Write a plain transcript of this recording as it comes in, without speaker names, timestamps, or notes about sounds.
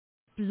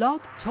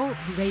Blog Talk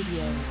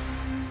Radio.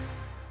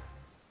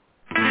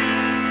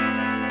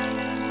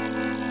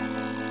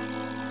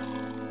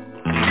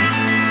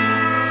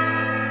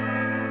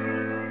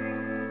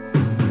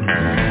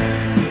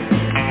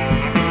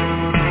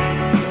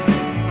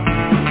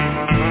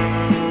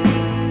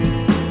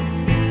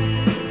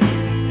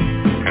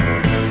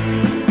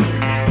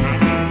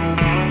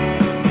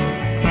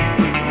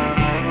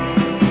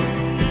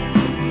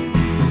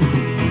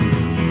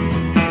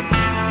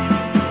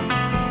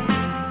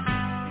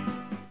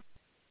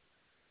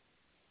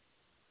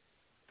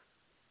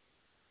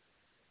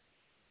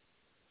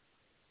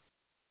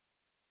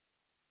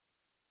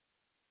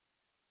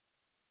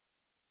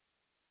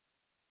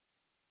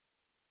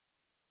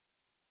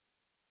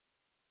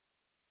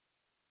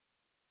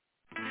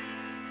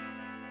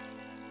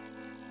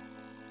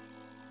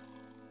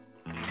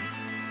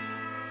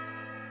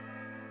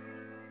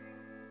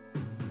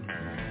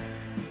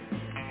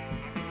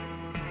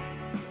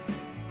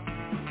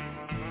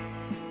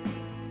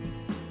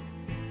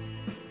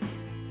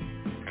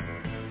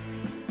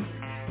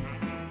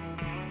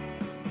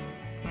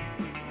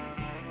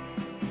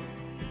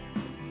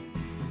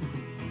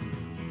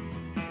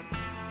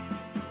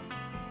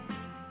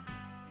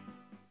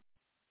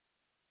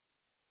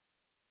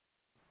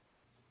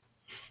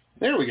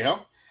 There we go.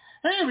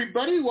 Hey,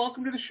 everybody.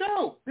 Welcome to the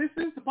show. This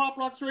is the Pop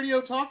Rocks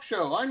Radio Talk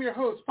Show. I'm your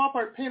host, pop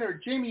art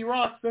painter Jamie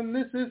Rocks, and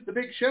this is the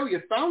big show.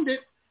 You found it.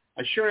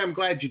 I sure am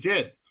glad you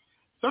did.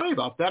 Sorry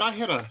about that. I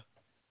had a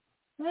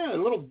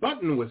little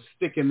button was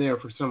sticking there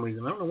for some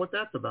reason. I don't know what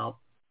that's about.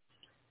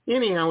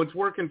 Anyhow, it's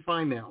working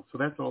fine now, so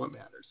that's all that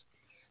matters.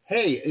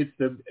 Hey, it's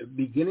the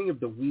beginning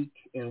of the week,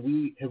 and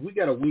we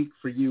got a week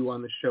for you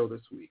on the show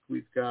this week.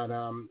 We've got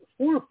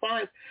four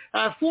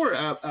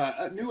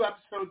new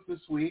episodes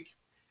this week.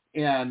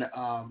 And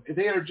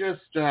they are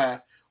just,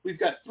 we've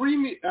got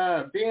three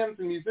bands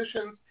and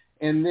musicians,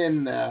 and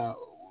then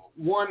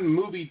one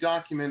movie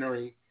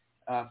documentary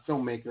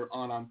filmmaker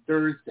on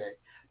Thursday.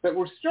 But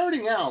we're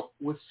starting out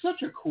with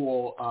such a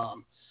cool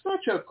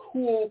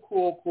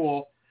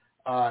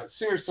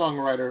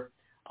singer-songwriter.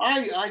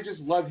 I just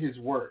love his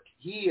work.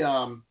 He,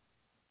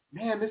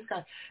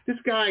 this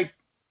guy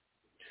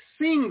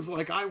sings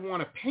like I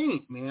want to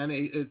paint, man.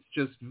 It's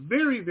just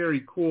very,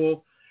 very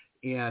cool.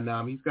 And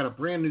he's got a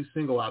brand new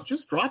single out,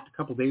 just dropped a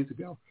couple days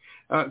ago.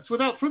 So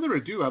without further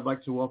ado, I'd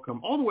like to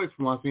welcome all the way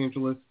from Los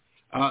Angeles,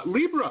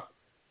 Libra.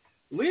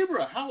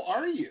 Libra, how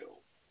are you?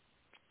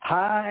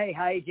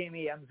 Hi,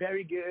 Jamie. I'm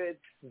very good.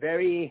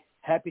 Very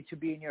happy to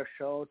be in your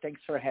show.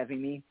 Thanks for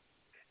having me.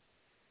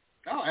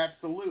 Oh,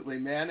 absolutely,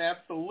 man.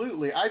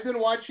 Absolutely. I've been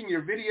watching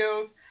your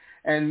videos,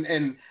 and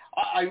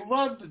I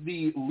loved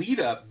the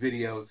lead-up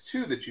videos,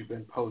 too, that you've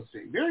been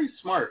posting. Very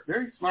smart,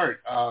 very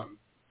smart. I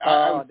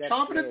was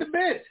chomping at the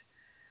bit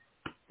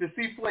to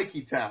see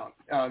Flaky Town,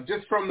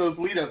 just from those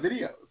lead-up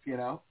videos, you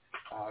know.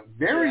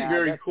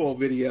 Very cool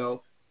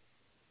video.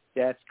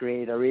 That's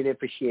great. I really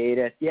appreciate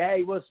it. Yeah,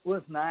 it was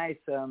nice.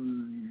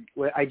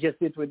 I just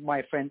did with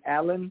my friend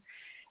Alan,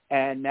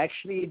 and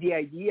actually the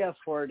idea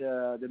for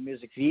the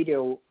music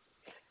video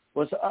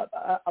was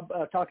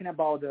talking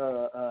about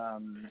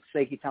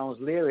Flaky Town's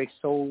lyrics.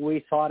 So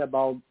we thought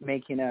about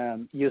making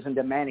using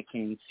the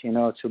mannequins, you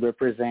know, to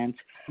represent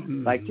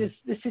like just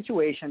the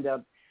situation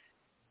that,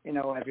 you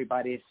know,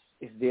 everybody is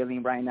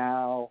dealing right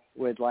now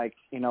with, like,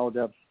 you know,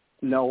 the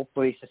no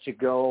places to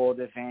go,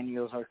 the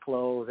venues are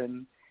closed,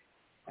 and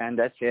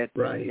that's it.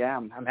 Right. Yeah,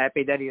 I'm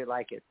happy that you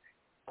like it.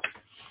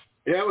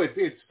 Yeah,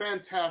 it's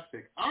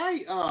fantastic.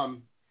 I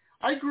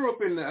grew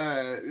up in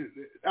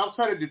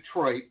outside of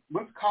Detroit,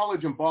 went to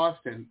college in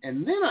Boston,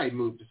 and then I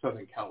moved to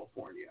Southern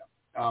California.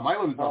 I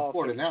live in South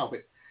Florida now,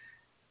 but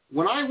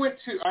when I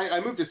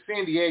I moved to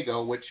San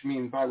Diego, which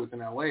means I was in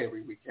LA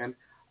every weekend.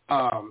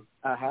 But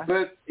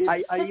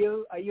are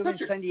you in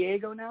San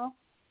Diego now?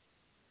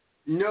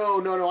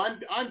 No.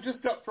 I'm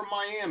just up from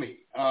Miami.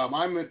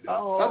 I'm at the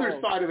other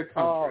side of the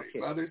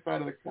country. Other side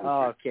of the country.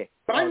 Oh, okay.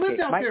 But I lived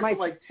out there for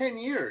like 10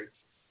 years.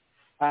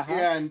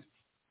 And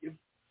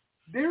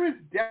there is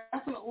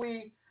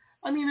definitely,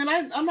 I mean, and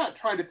I'm not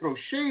trying to throw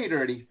shade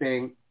or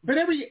anything, but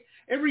every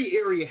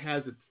area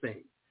has its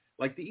thing.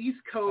 Like the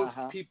East Coast,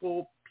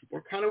 people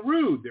are kind of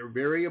rude. They're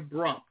very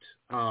abrupt.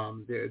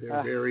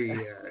 They're very,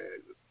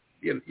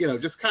 you know,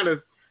 just kind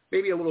of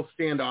maybe a little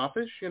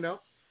standoffish, you know.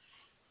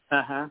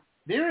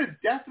 There is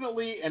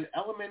definitely an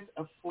element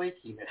of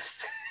flakiness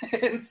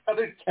in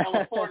Southern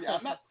California.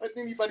 I'm not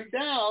putting anybody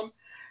down.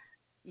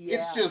 Yeah.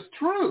 It's just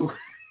true.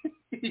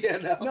 You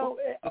know? No,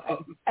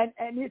 and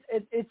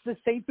it's the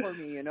same for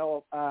me, you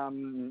know.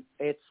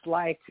 It's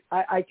like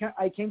I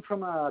came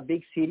from a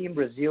big city in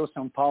Brazil,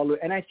 São Paulo,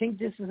 and I think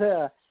this is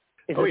a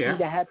thing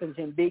that happens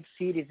in big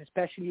cities,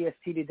 especially a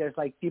city there's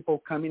like people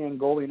coming and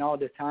going all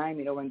the time,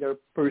 you know, when they're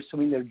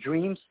pursuing their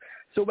dreams.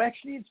 So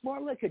actually, it's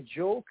more like a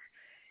joke,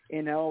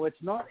 you know.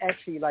 It's not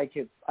actually like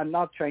I'm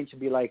not trying to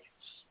be like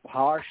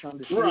harsh on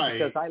the city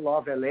because I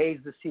love LA,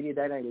 it's the city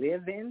that I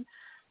live in.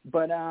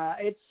 But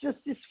it's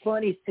just this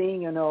funny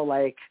thing, you know,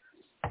 like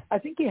I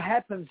think it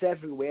happens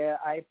everywhere.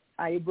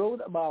 I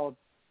wrote about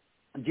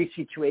this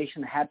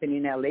situation happened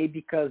in LA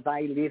because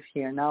I live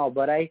here now.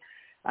 But it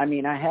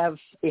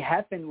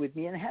happened with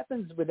me, and it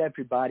happens with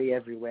everybody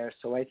everywhere.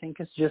 So I think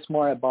it's just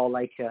more about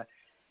like a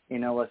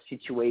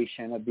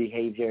situation, a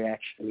behavior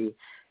actually.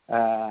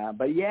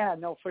 But yeah,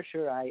 no, for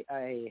sure.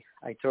 I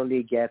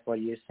totally get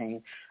what you're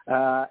saying.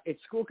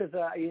 It's cool because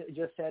you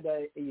just said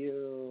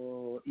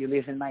you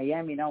live in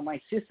Miami. Now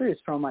my sister is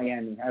from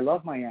Miami. I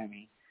love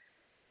Miami.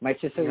 My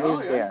sister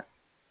lives there.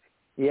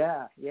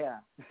 Yeah. Yeah,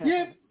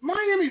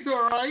 Miami's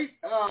all right.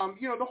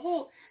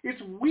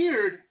 It's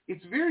weird.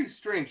 It's very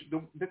strange.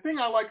 The thing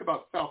I like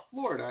about South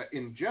Florida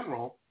in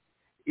general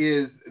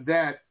is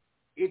that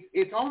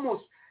it's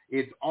almost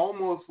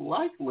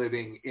like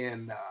living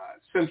in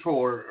Central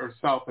or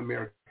South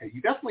America.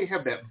 You definitely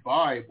have that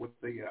vibe with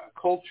the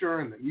culture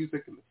and the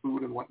music and the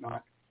food and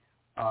whatnot.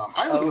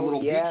 I live in a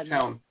little beach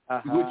town,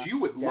 which you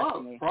would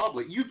love,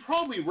 probably. You'd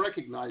probably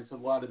recognize a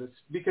lot of this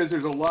because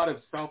there's a lot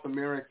of South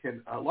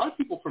American, a lot of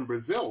people from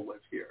Brazil live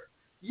here.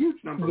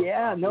 Huge number of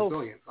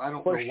Brazilians. I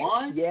don't know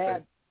why,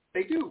 but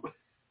they do.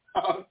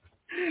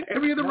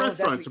 Every other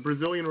restaurant's a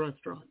Brazilian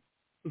restaurant.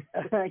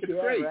 It's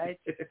great. Right.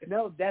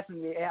 No,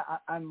 definitely. Yeah,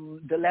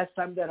 I'm the last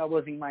time that I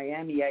was in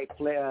Miami, I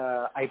played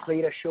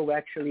a show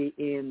actually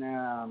in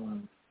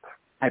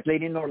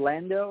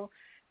Orlando,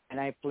 and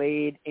I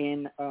played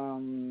in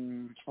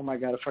oh my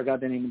God, I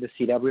forgot the name of the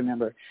city. I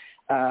remember,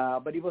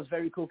 but it was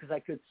very cool because I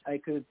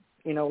could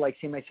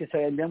see my sister,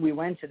 and then we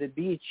went to the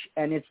beach,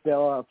 and it's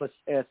the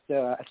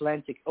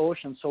Atlantic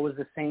Ocean, so it's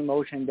the same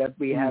ocean that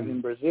we have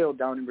in Brazil,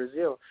 down in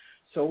Brazil.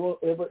 So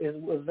it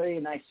was very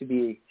nice to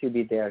be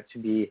there, to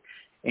be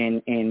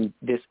in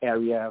this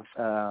area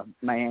of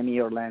Miami,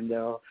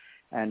 Orlando,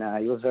 and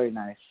it was very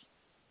nice.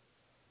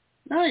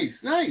 Nice.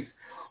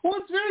 Well,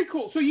 it's very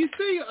cool. So you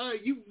say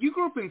you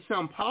grew up in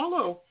Sao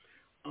Paulo.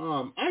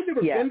 I've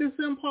never been to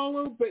Sao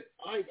Paulo, but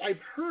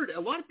I've heard a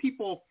lot of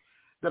people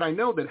that I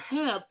know that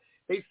have.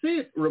 They say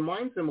it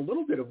reminds them a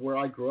little bit of where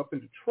I grew up in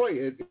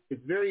Detroit.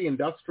 It's very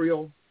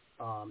industrial.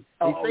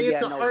 They say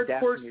it's a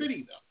hardcore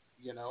city,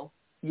 though.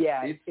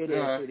 Yeah, it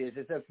is.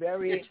 It's a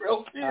very. It's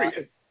real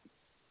serious.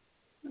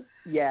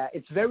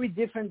 It's very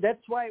different.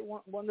 That's why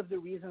one of the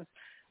reasons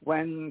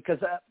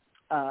because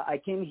I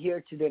came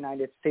here to the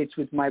United States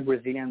with my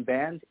Brazilian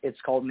band. It's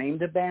called Name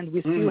the Band.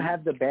 We still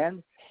have the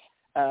band,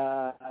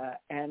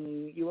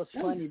 and it was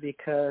funny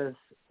because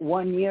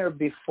 1 year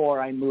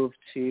before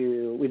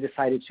we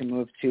decided to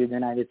move to the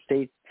United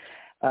States.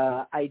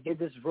 I did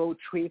this road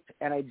trip,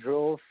 and I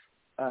drove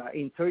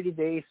in 30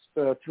 days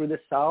through the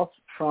South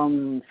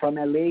from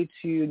LA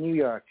to New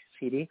York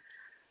City,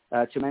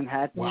 to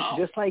Manhattan,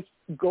 just like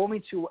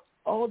going to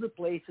all the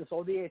places,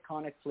 all the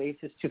iconic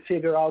places to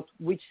figure out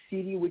which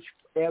city, which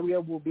area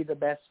will be the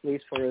best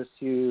place for us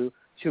to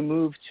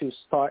move, to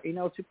start,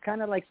 to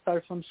kind of like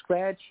start from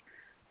scratch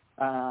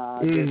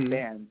this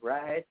band,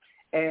 right?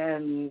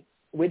 And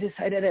we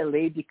decided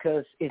LA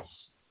because it's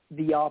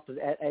the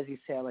opposite, as you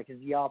said, like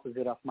it's the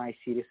opposite of my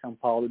city, São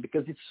Paulo,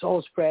 because it's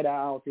so spread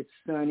out, it's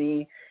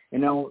sunny,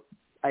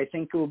 I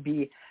think it will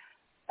be,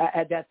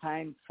 at that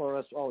time for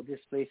us, this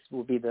place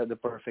will be the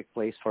perfect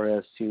place for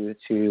us to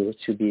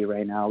be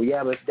right now.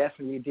 Yeah, but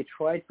definitely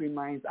Detroit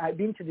I've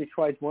been to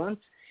Detroit once,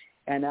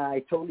 and I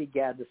totally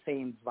get the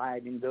same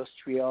vibe,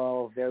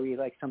 industrial, very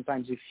like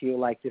sometimes you feel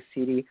like the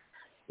city,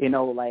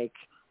 like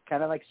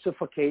kind of like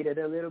suffocated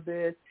a little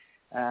bit.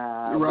 With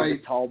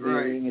the tall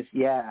buildings.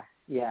 Yeah.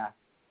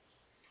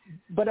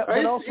 But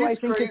also I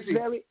think crazy. It's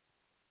very.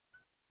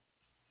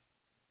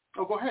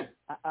 Oh, go ahead.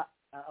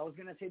 I was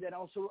going to say that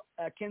also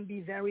can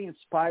be very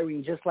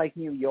inspiring, just like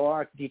New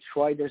York,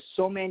 Detroit. There's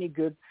so many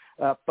good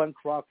punk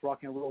rock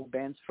and roll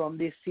bands from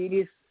these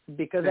cities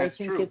because I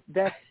think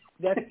that's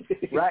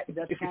right.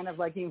 That kind of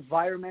like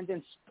environment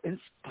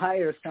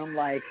inspires some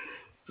like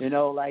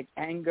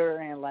anger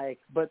and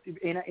but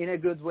in a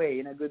good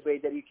way,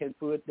 that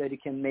you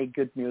can make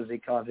good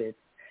music of it.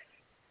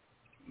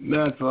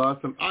 That's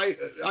awesome. I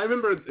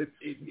remember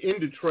in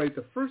Detroit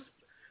the first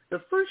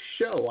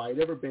show I'd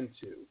ever been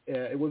to.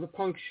 It was a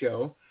punk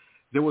show.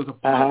 There was a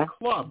punk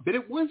club, but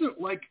it wasn't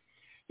like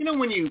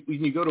when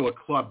you go to a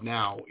club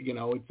now,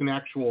 it's an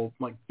actual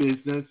like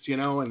business,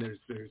 and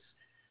there's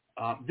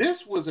this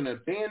was an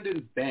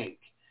abandoned bank,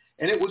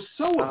 and it was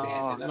so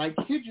abandoned, and I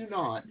kid you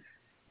not,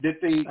 that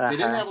they didn't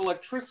have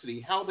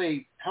electricity. How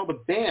the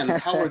band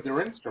powered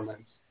their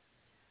instruments.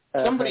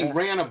 Somebody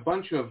ran a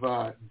bunch of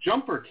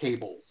jumper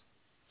cables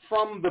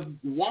from the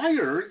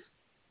wires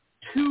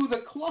to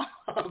the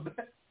club.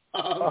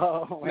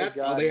 Oh my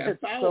God!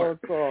 That's so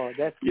cool.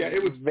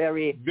 It was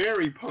very,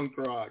 very punk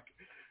rock.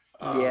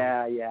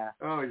 Yeah.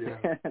 Oh yeah,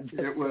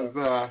 it was.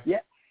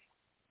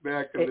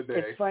 Back in the day.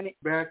 It's funny.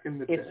 Back in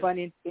the day. It's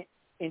funny.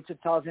 In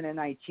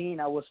 2019,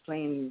 I was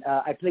playing.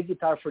 I played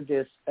guitar for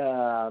this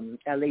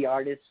LA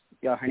artist.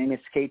 Her name is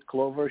Kate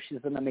Clover.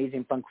 She's an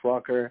amazing punk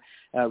rocker,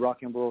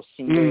 rock and roll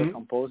singer,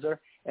 composer.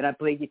 And I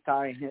played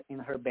guitar in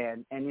her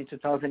band. And in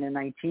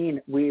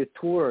 2019, we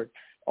toured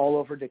all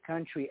over the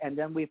country, and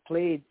then we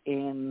played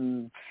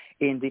in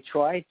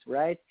Detroit,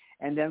 right?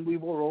 And then we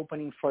were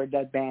opening for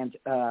that band,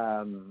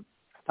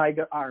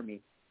 Tiger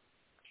Army.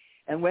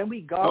 And when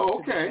we got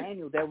to the okay.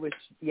 venue,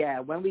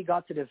 when we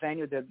got to the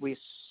venue that we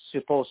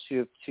supposed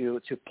to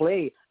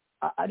play,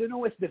 I don't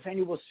know if the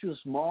venue was too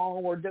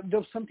small or there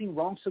was something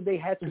wrong, so they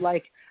had to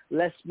like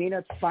last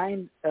minute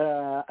find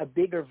a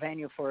bigger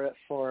venue for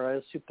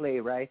us to play,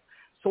 right?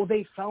 So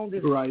they found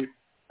this Right.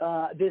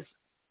 this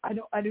I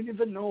don't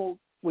even know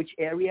which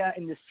area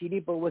in the city,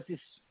 but it was this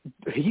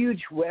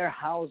huge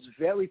warehouse,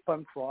 very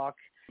punk rock,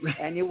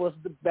 and it was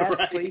the best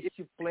Right. place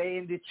to play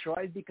in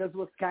Detroit because it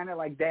was kind of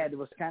like that. It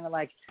was kind of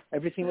like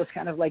everything was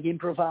kind of like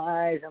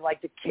improvised, and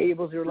like the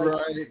cables were like,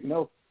 right.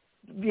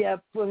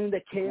 putting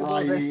the cables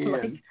Right and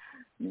like, in.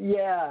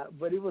 yeah,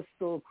 but it was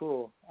so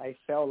cool. I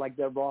felt like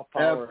the raw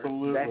power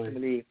Absolutely.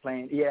 definitely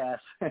playing. Yes.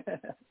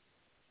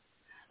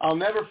 I'll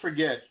never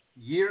forget,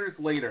 years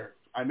later,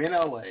 I'm in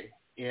LA,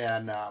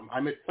 and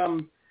I'm at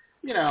some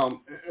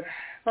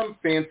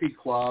fancy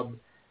club,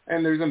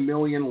 and there's a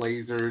million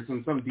lasers,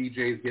 and some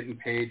DJ's getting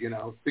paid,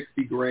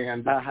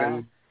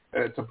 $60,000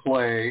 to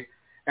play.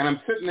 And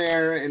I'm sitting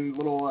there in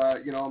little,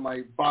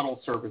 my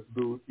bottle service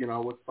booth,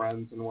 with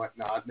friends and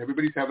whatnot, and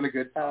everybody's having a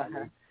good time.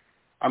 And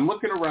I'm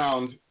looking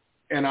around,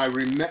 and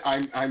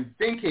I'm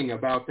thinking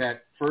about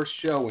that first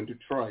show in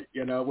Detroit,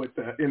 in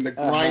the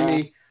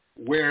grimy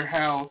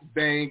warehouse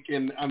bank,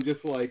 and I'm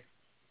just like,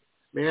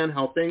 man,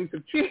 how things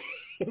have changed.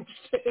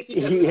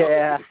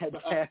 Yeah,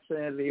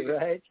 definitely,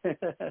 right?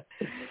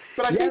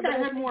 But I think I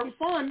had more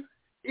fun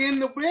in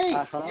the bank,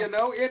 at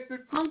the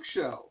punk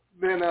show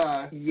than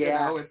at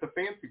the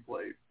fancy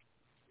place.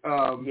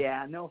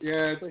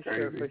 It's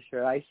crazy. For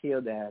sure. I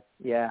feel that.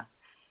 Yeah,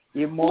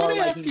 you're more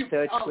like in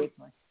touch with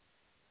my.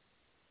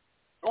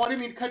 Oh, I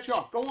didn't mean to cut you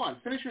off. Go on.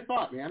 Finish your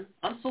thought, man.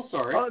 I'm so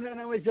sorry. Oh,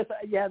 no, it's just,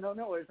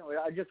 no worries.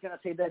 I'm just going to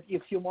say that you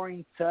feel more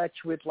in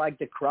touch with, like,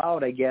 the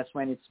crowd, I guess,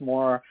 when it's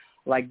more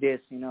like this,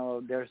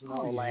 there's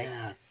no,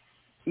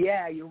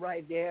 you're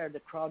right there. The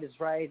crowd is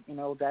right,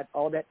 that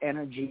all that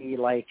energy,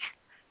 like,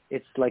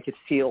 it's like a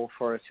feel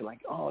for us. You're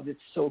like, oh, that's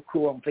so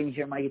cool. I'm playing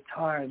here my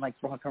guitar and, like,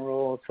 rock and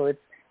roll. So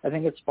I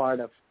think it's part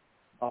of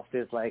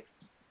this, like,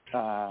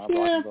 rock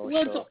and roll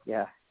show.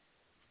 Yeah.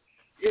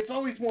 It's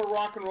always more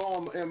rock and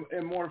roll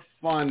and more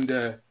fun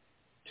to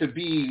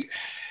be,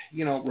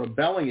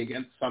 rebelling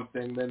against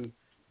something than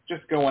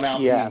just going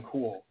out and being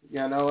cool.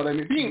 You know what I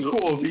mean? Being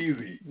cool is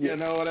easy. You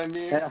know what I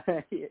mean?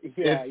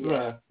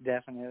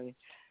 Definitely.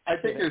 I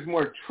think there's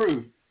more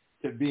truth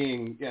to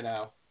being, at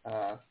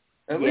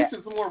least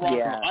it's more rock and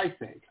roll, I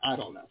think. I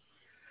don't know.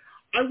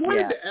 I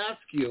wanted to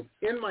ask you,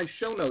 in my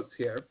show notes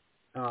here,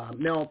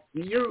 now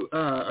you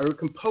are a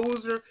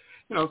composer,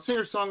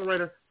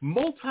 singer-songwriter,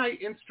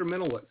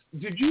 multi-instrumentalist.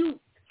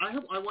 I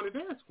wanted to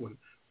ask,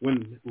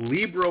 when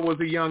Libra was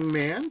a young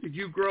man, did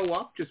you grow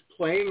up just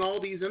playing all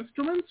these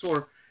instruments?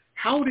 Or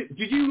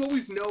did you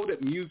always know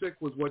that music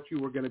was what you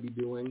were going to be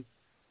doing?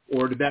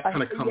 Or did that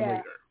kind of come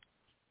later?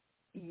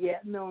 Yeah,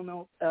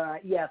 no.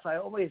 Yes, I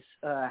always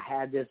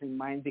had this in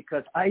mind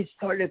because I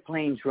started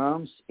playing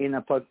drums in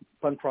a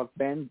punk rock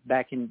band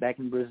back in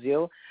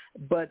Brazil,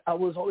 but I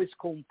was always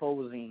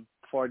composing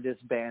for this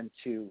band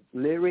too,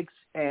 lyrics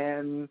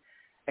and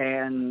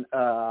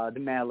the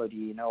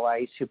melody. I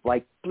used to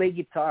like play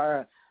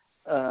guitar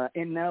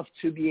enough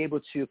to be able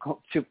to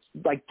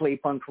like play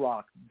punk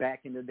rock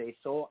back in the day.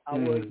 So I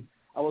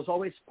was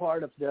always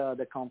part of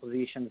the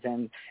compositions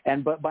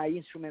but my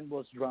instrument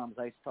was drums.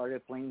 I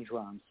started playing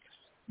drums.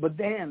 But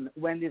then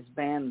when this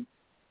band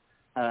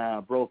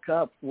broke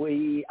up,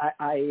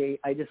 I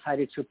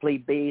decided to play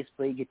bass,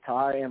 play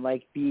guitar, and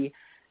like be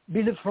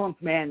the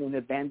front man in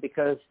the band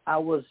because I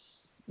was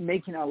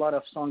making a lot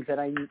of songs that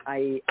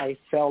I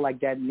felt like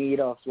that need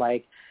of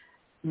like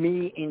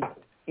me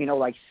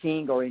like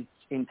sing or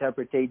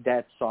interpretate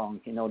that song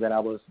that I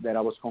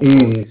was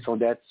composing. So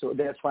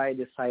that's why I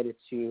decided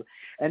to,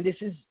 and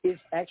this is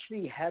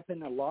actually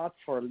happened a lot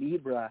for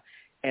Libra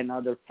and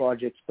other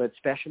projects, but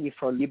especially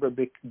for Libra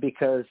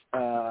because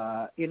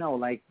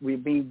like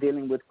we've been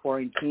dealing with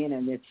quarantine,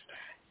 and it's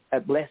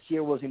last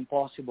year was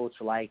impossible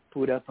to like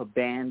put up a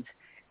band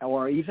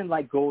or even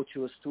like go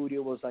to a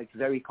studio was like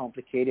very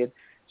complicated.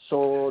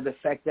 So the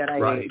fact that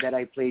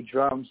I play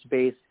drums,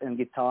 bass, and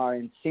guitar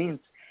and sing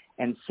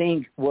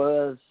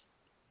was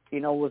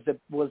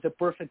the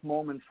perfect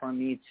moment for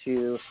me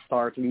to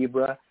start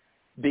Libra,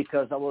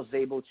 because I was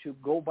able to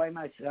go by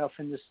myself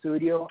in the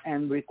studio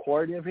and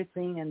record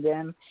everything. And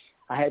then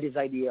I had this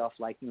idea of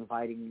like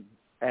inviting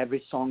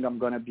every song I'm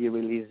going to be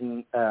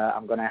releasing.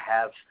 I'm going to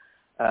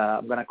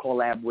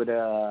collab with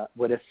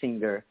a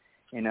singer,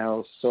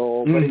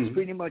 so, but it's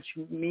pretty much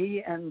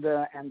me and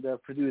the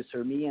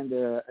producer, me and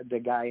the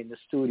guy in the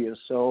studio.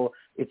 So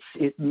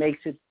it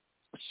makes it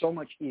so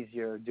much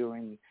easier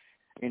doing,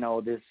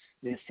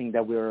 this thing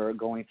that we're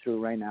going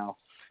through right now.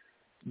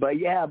 But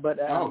yes,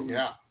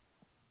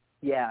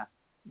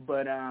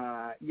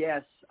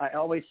 I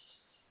always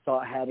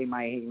had in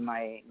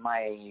my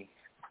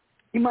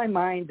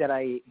mind that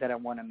I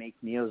want to make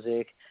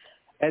music,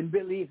 and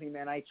believe me,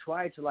 man, I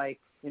try to like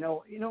in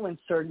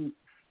certain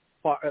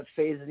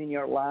phases in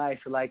your life,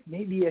 like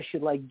maybe I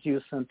should like do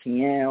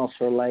something else,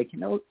 or like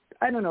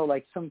I don't know,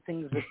 like some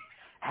things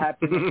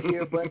happiness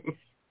here, but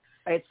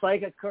it's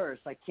like a curse.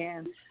 I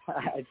can't.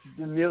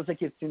 The music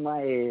is in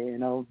my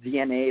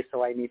DNA,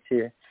 so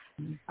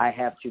I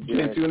have to do it.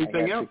 Can't do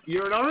anything else.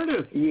 You're an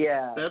artist.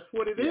 Yeah, that's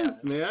what it is,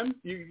 man.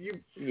 You.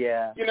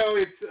 Yeah.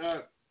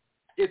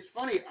 It's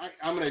funny.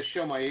 I'm going to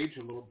show my age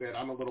a little bit.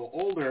 I'm a little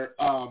older,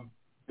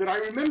 but I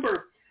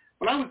remember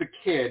when I was a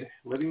kid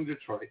living in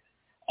Detroit,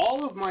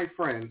 all of my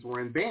friends were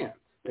in bands.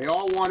 They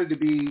all wanted to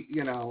be,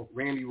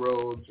 Randy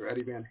Rhoads or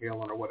Eddie Van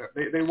Halen or whatever.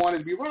 They wanted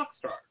to be rock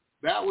stars.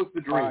 That was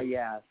the dream. Oh,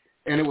 yes.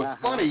 And it was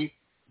funny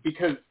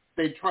because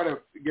they'd try to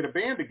get a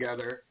band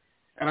together,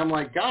 and I'm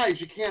like, guys,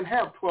 you can't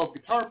have 12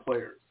 guitar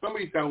players.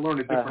 Somebody's got to learn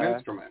a different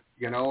instrument.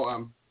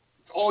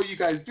 All you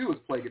guys do is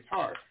play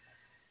guitar.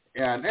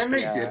 And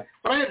they did.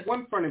 But I had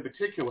one friend in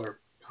particular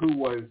who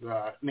was,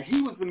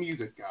 he was the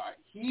music guy.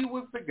 He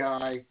was the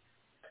guy,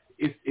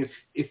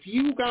 if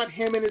you got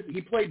him in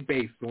he played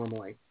bass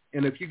normally.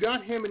 And if you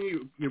got him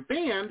in your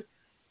band,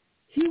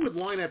 he would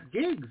line up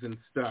gigs and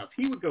stuff.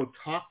 He would go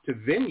talk to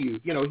venues.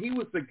 He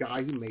was the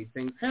guy who made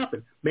things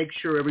happen, make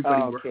sure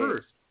everybody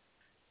rehearsed.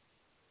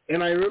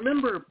 And I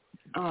remember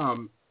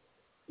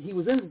he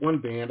was in one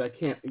band. I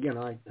can't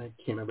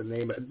remember the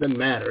name. It doesn't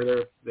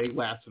matter. They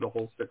lasted a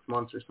whole 6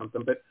 months or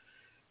something. But,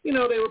 they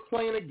were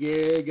playing a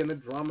gig, and the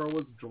drummer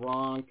was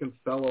drunk and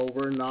fell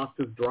over and knocked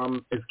his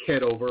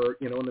kit over,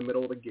 in the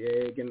middle of the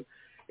gig. And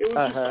it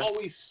was just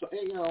always,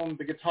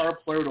 the guitar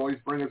player would always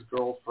bring his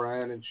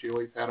girlfriend, and she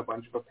always had a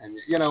bunch of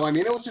opinions. It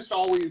was just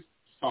always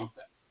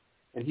something.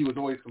 And he was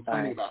always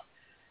complaining about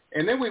it.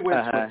 And then we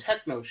went to a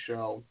techno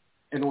show,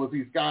 and it was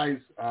these guys,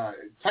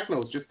 techno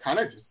was just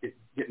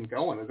getting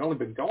going. It's only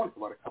been going for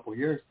about a couple of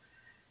years.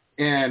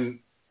 And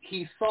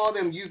he saw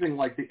them using,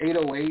 like, the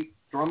 808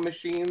 drum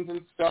machines and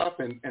stuff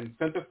and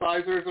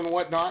synthesizers and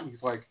whatnot. And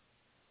he's like,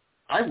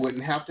 I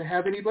wouldn't have to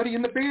have anybody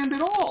in the band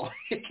at all.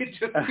 It could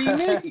just be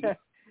me.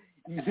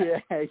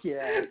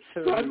 Yeah.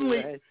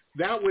 Suddenly,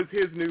 that was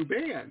his new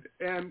band,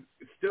 and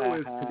still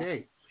is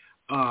today,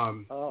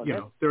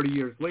 30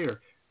 years later.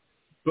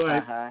 But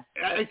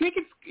I think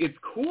it's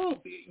cool,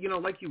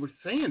 like you were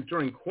saying,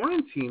 during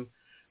quarantine,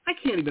 I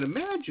can't even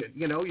imagine,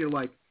 you're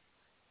like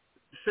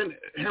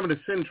having to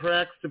send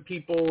tracks to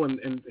people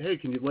and hey,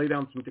 can you lay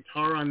down some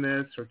guitar on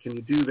this, or can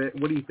you do that?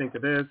 What do you think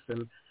of this?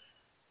 And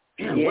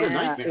man, what a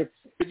nightmare.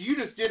 But you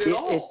just did it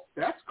all.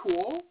 That's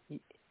cool.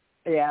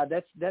 Yeah,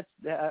 that's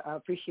I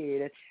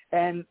appreciate it.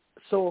 And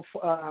so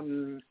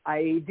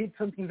I did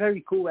something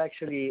very cool,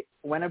 actually,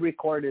 when I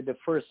recorded the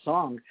first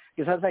song,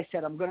 because as I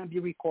said, I'm going to be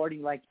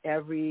recording like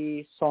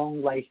every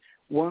song like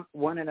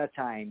one at a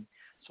time.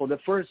 So the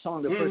first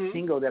song, the first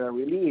single that I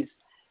released,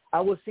 I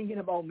was thinking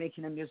about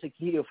making a music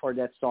video for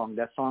that song.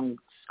 That song's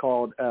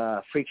called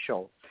Freak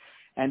Show.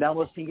 And I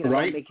was thinking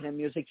about making a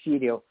music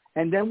video.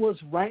 And then was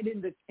right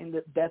in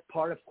that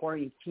part of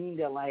quarantine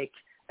that like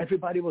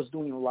everybody was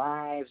doing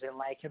lives, and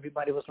like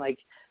everybody was like,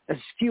 as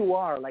few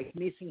are like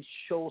missing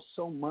shows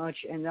so much.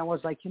 And I was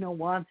like, you know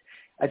what?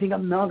 I think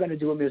I'm not going to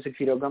do a music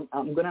video.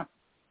 I'm going to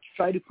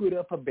try to put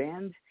up a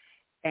band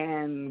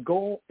and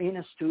go in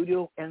a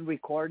studio and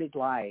record it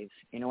live.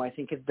 I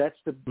think that's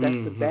the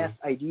best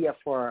idea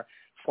for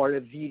the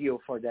video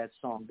for that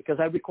song, because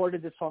I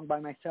recorded the song by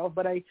myself,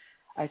 but I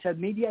said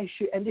maybe I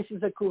should, and this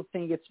is a cool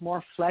thing, it's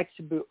more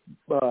flexible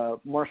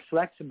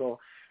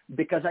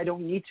because I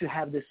don't need to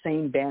have the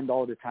same band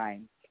all the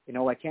time.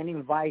 I can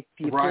invite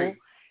people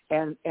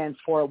and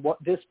for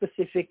this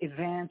specific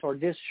event or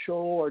this show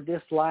or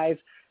this live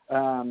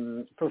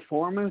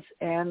performance,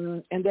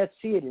 and that's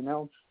it,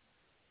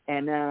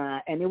 And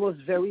it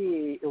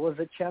was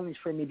a challenge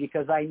for me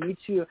because I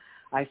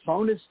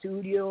found a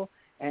studio,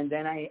 and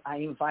then I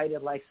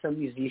invited like some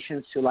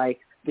musicians to like,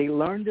 they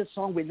learned the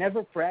song. We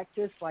never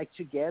practiced like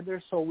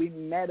together, so we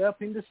met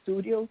up in the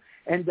studio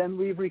and then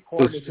we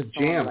recorded the song.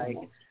 Jam. Like,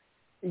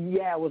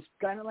 yeah, it was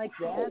kind of like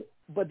that,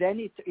 but then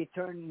it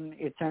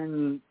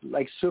turned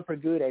like super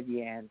good at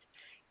the end,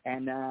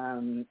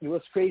 and it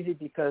was crazy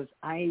because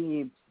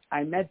I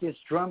met this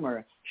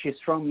drummer. She's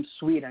from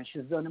Sweden.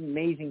 She's an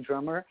amazing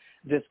drummer,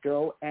 this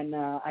girl, and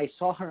I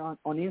saw her on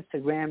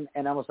Instagram,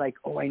 and I was like,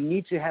 oh, I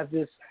need to have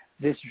this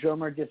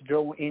drummer, this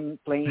girl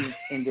playing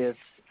in this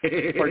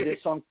for this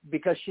song,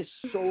 because she's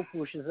so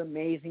cool. She's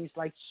amazing. It's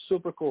like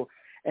super cool.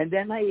 And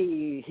then I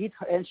hit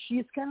her, and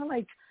she's kind of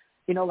like,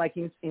 like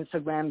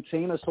Instagram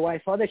famous. So I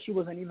thought that she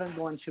wasn't even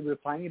going to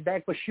reply me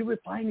back, but she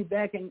replied me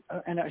back, and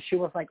she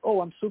was like,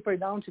 oh, I'm super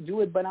down to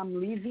do it, but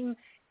I'm leaving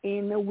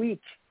in a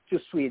week to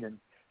Sweden.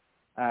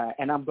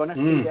 And I'm going to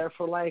stay there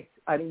for like,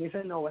 I didn't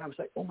even know. And I was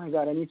like, oh my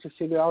God, I need to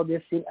figure out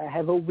this thing. I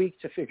have a week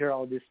to figure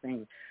out this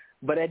thing.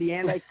 But at the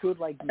end, I could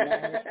like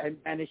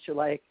manage to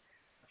like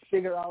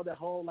figure out the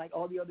whole, like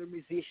all the other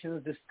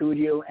musicians, the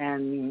studio,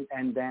 and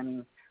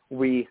then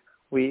we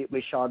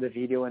shot the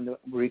video and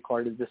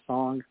recorded the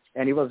song,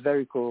 and it was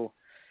very cool.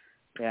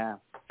 Yeah.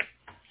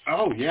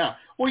 Oh yeah.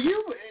 Well,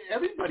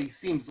 everybody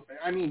seems.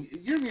 I mean,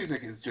 your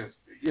music is just,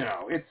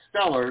 it's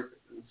stellar,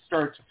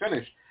 start to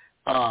finish.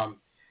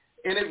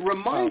 And it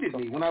reminded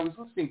me when I was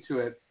listening to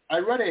it. I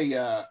read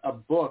a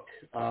book,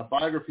 a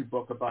biography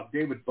book about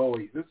David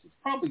Bowie. This is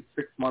probably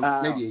 6 months,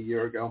 maybe a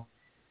year ago.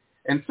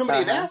 And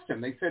somebody had asked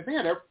him. They said,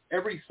 "Man,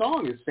 every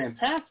song is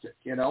fantastic.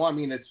 You know, I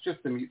mean, it's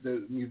just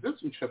the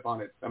musicianship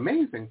on it,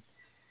 amazing."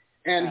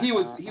 And he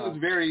was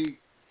very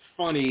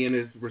funny in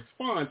his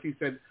response. He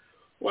said,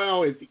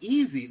 "Well, it's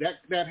easy.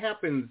 That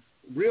happens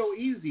real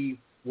easy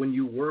when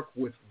you work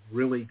with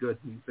really good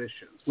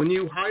musicians. When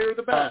you hire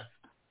the best,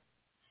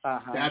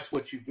 that's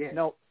what you get."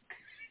 No,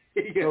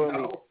 you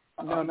totally. know?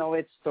 No,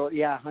 it's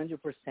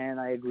 100%.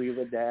 I agree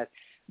with that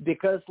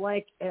because,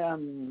 like,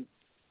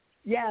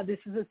 this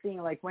is the thing.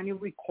 Like when you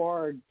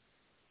record,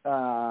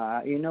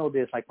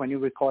 like when you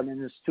record in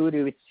the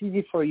studio, it's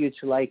easy for you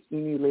to like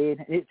emulate.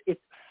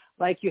 It's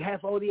like you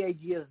have all the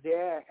ideas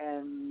there,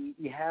 and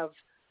you have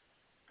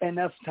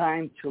enough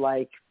time to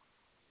like,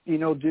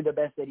 do the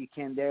best that you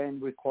can there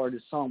and record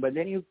the song. But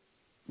then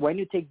when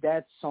you take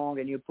that song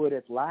and you put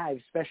it live,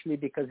 especially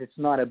because it's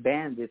not a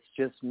band, it's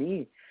just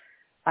me.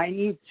 I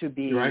need to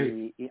be.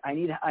 Right. I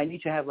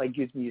need to have like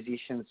good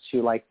musicians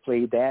to like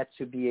play that,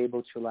 to be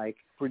able to like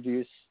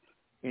produce,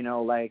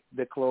 like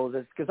the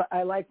closest. Because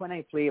I like when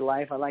I play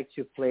live, I like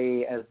to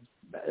play as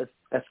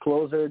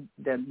closer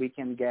than we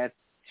can get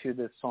to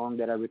the song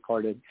that I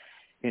recorded,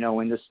 in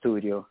the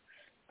studio.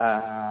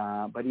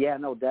 But yeah,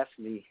 no,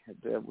 definitely.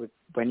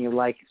 When you're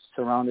like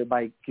surrounded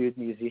by good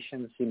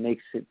musicians, it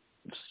makes it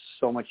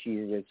so much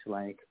easier to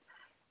like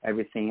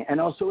everything.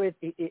 And also it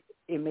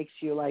makes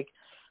you like,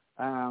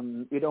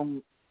 you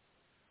don't,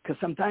 because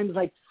sometimes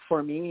like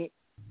for me,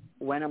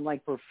 when I'm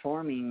like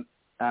performing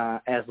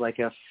as like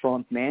a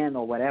front man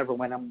or whatever,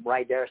 when I'm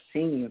right there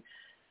singing,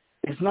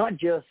 it's not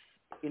just,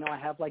 I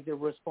have like the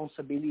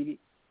responsibility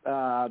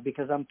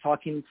because I'm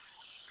talking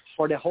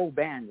for the whole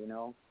band,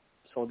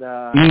 So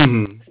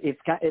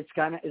it's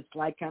kind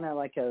of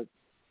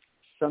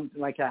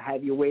like a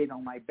heavy weight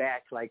on my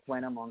back, like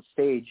when I'm on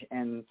stage.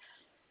 And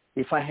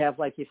if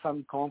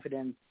I'm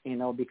confident,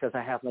 because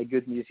I have like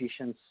good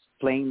musicians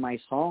playing my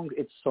song,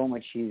 it's so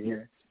much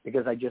easier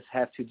because I just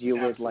have to deal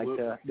with like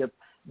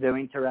the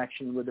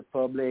interaction with the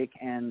public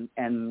and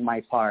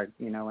my part,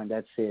 and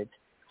that's it.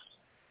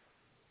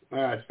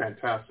 That's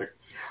fantastic.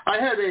 I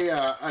had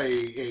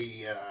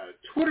a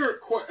Twitter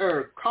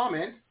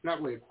comment,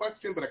 not really a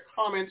question, but a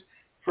comment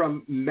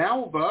from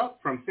Malva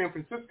from San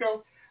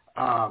Francisco.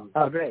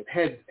 Great.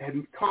 Had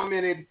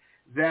commented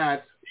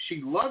that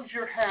she loves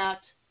your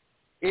hat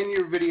in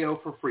your video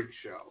for Freak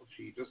Show.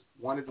 She just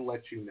wanted to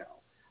let you know.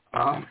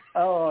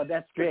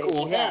 That's great.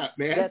 Cool hat,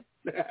 man.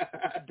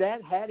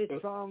 That hat is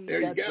from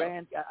that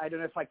brand. I don't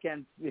know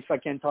if I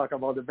can talk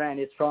about the brand.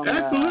 It's from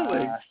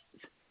absolutely.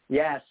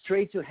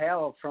 Straight to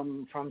Hell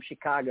from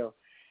Chicago.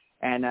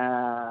 And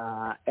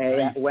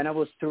nice. When I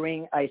was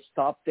touring, I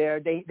stopped there.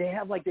 They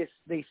have like this.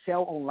 They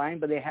sell online,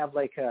 but they have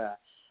like a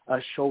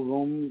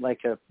showroom,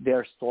 like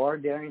their store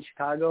there in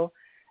Chicago.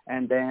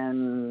 And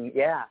then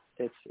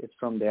it's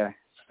from there.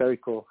 It's very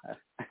cool.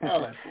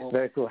 Oh, that's cool.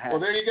 Very cool hat.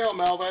 Well, there you go,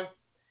 Melva.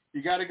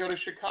 You got to go to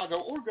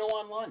Chicago or go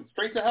online.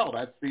 Straight to Hell.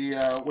 That's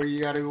the where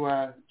you got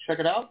to check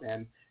it out,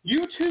 and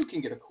you too can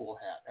get a cool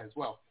hat as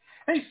well.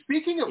 Hey,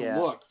 speaking of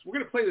looks, we're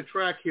going to play the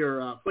track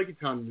here, Flaky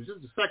Town, in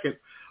just a second.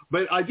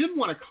 But I did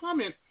want to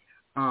comment.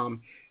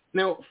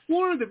 Now,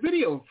 for the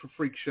video for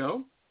Freak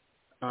Show,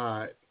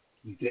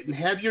 you didn't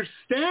have your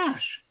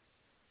stash.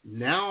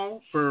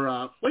 Now,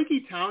 for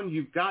Flaky Town,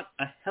 you've got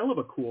a hell of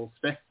a cool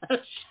stash.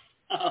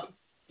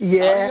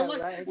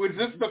 Right. Was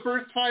this the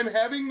first time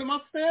having the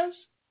mustache?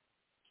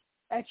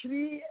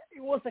 Actually,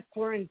 it was a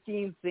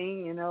quarantine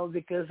thing,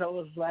 because I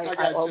was like,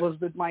 I was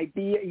with my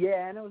beard,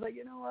 and I was like,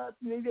 you know what,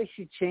 maybe I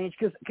should change,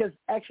 because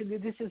actually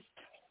this is,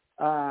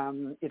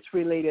 it's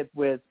related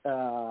with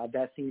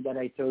that thing that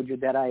I told you,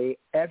 that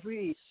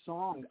every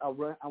song I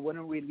want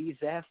to release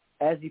as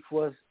if it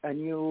was a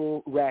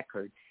new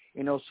record,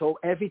 so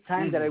every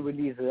time that I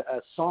release a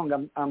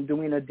song, I'm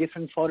doing a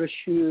different photo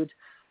shoot,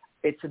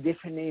 it's a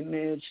different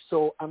image,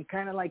 so I'm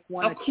kind of like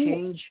want to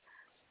change.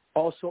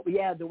 Also,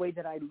 the way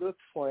that I look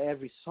for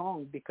every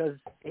song, because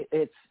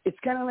it's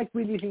kind of like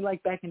releasing,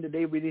 like back in the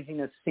day, releasing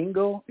a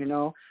single,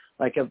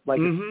 like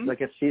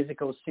a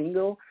physical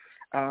single.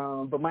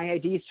 But my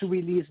idea is to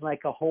release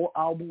like a whole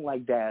album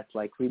like that,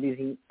 like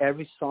releasing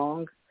every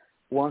song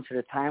once at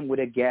a time with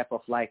a gap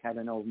of like, I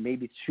don't know,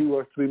 maybe 2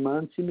 or 3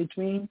 months in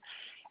between,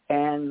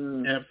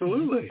 and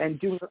absolutely, and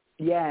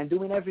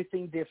doing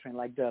everything different,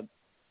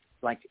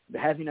 like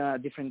having a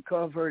different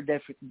cover,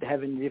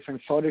 having a different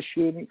photo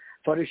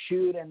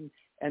shoot,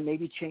 and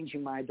maybe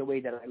changing the way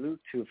that I look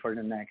for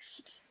the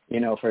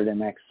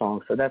next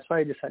song. So that's why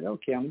I decided,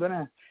 okay, I'm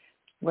gonna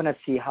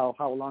see how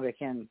long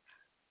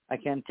I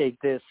can take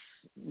this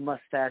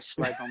mustache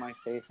like on my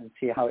face and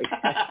see how it,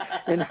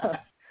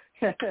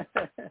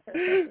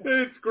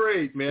 It's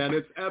great, man.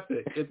 It's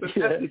epic. It's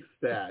an epic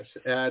stash.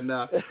 And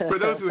for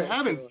those who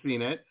haven't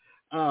seen it,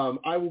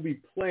 I will be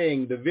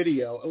playing the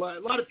video. A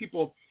lot of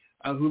people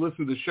who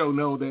listen to the show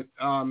know that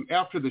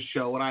after the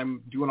show, when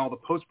I'm doing all the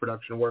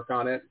post-production work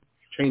on it,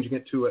 converting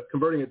it to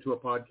a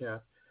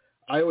podcast,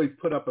 I always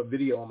put up a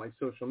video on my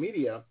social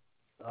media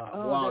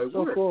while I that's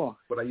so work. cool.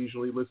 What I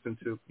usually listen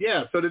to.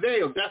 Yeah, so today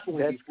will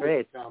definitely That's be Flaky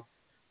great. Town.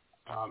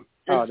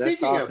 That's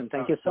speaking awesome. Of,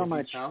 Thank you so Flaky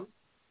much. Town,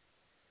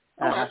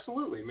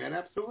 absolutely, man,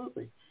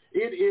 absolutely.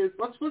 It is.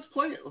 Let's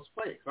play it. Let's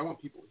play it because I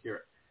want people to hear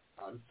it.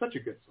 It's such a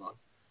good song.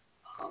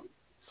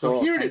 So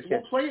Cool. here it is. Thank you.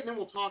 We'll play it and then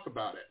we'll talk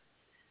about it.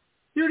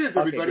 Here it is,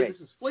 everybody. Great.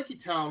 This is Flaky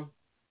Town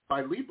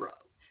by Libra,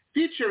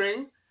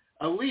 featuring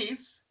Elise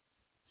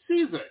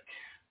Cizik.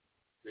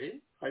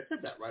 See, I said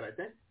that right, I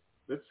think.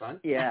 This time.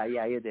 Yeah,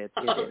 you did.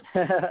 You did.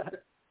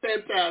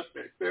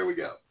 Fantastic. There we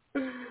go.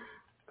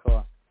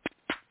 Cool.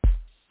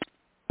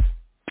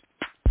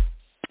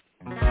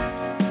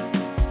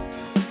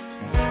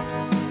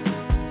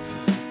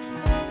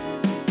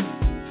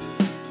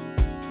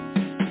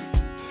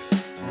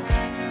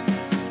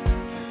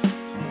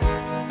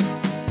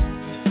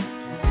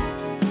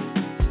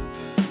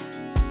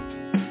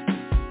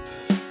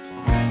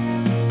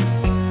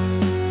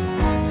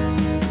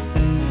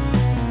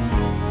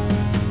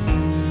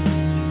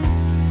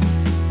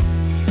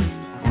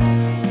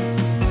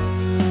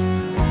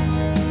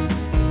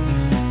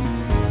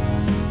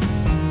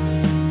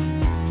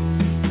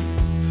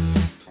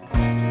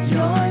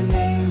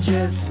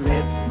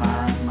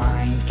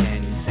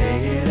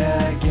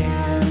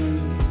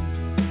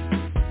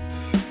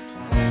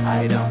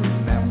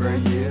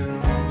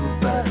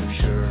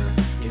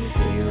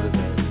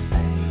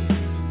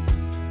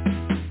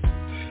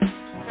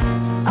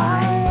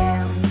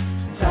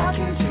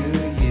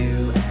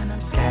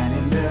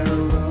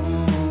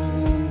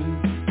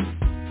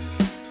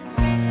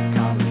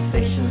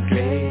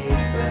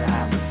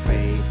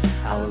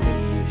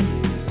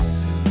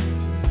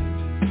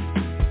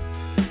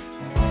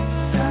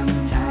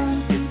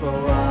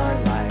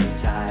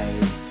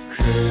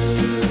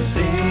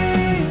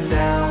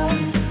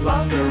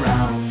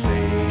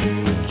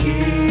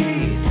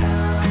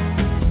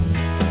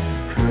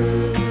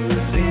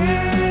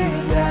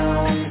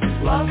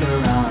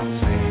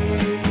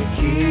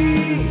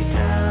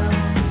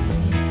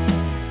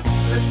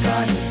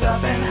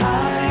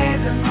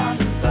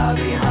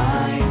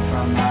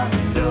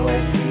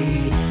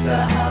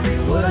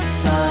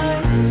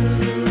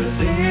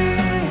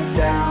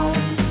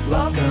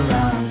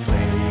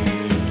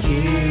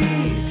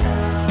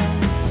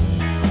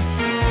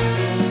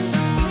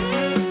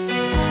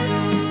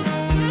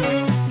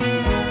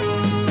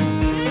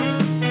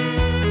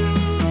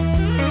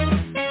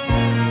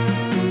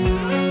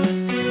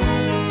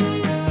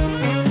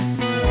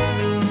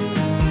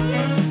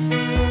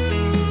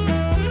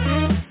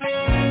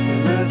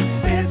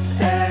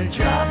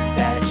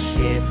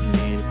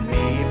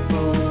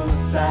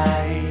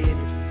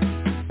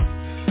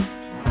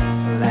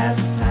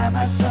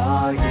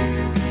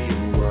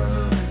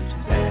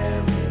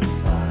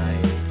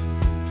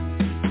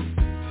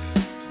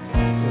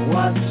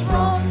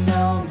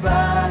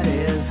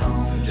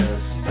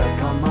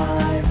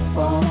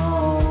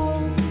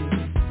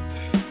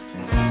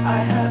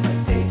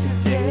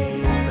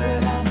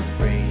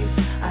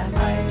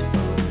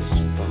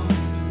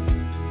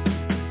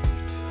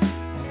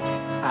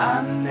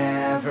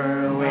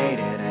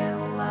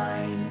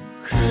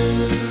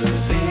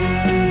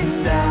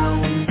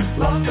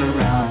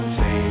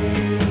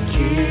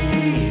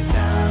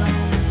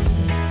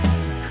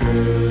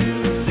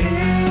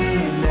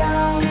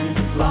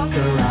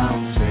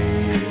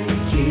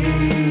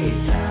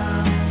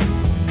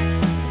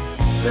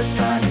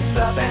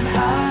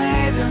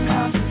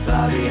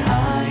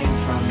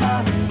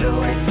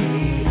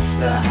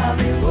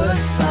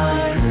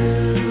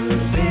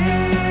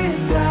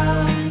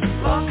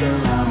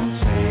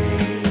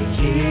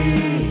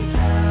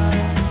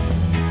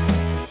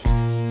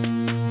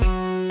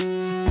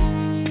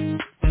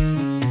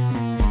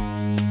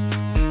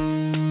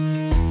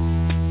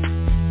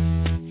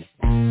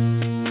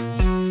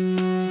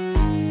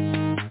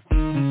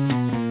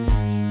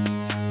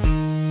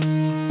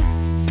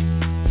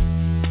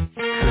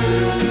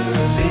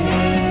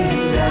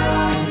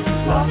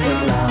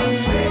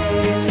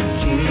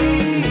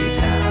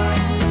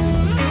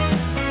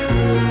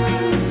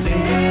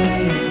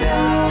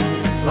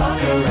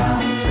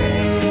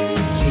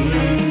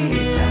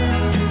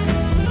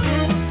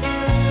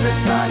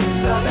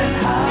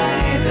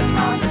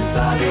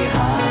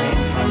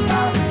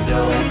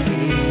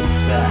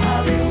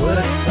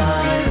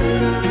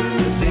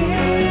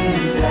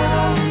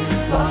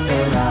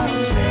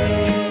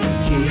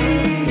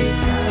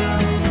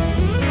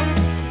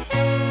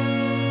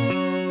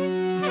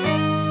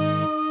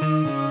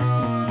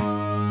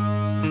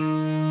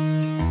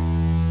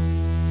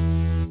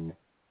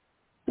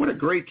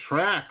 Great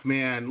track,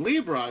 man.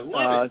 Libra, I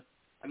love it.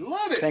 I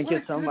love it. Thank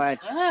you so much.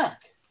 Track.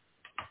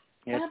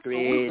 It's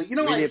Absolutely. great. You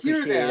know, really I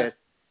hear appreciate that, it.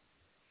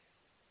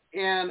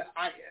 and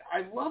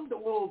I love the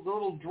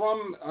little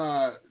drum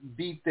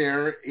beat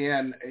there,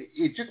 and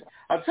it just,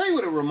 I'll tell you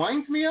what it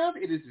reminds me of.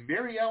 It is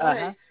very LA.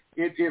 Uh-huh.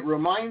 It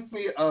reminds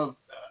me of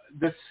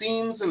the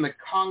seams in the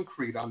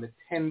concrete on the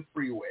 10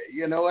 freeway.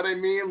 You know what I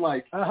mean?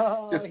 Like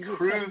just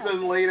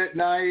cruising late at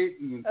night,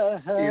 and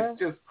it's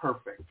just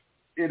perfect.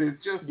 It is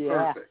just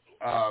perfect.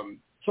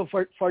 So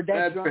for that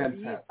That's drum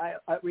beat,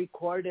 fantastic. I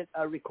recorded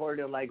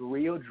like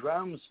real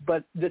drums.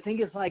 But the thing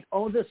is, like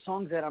all the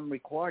songs that I'm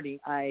recording,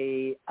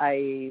 I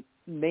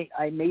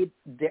made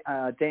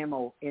the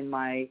demo in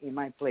my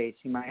place,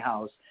 in my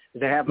house.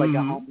 They have like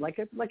a home, like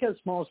a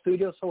small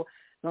studio. So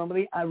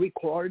normally I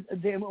record a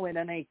demo and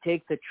then I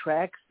take the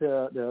tracks,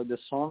 the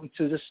song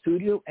to the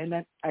studio, and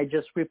then I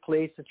just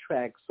replace the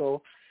track.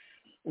 So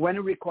when I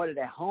recorded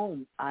at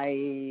home,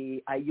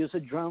 I use a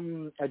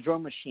drum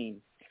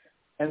machine.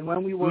 And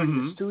when we were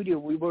in the studio,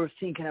 we were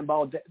thinking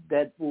about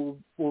that will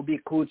be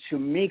cool to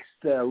mix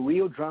the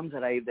real drums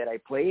that I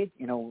played,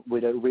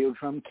 with a real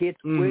drum kit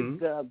with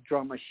the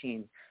drum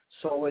machine.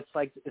 So it's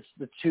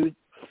the two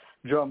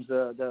drums,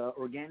 the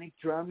organic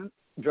drums,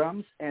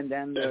 and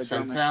then the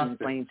drum machine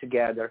playing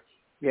together.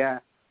 Yeah.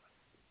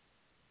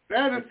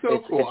 That is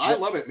so cool. I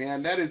love it,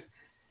 man. That is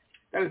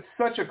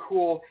such a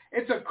cool.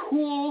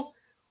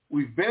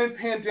 We've been in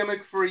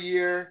pandemic for a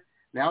year.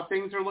 Now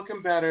things are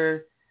looking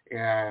better.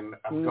 And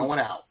I'm going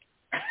out.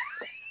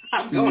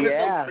 I'm going to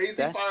some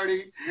crazy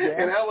party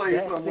in LA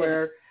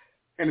somewhere,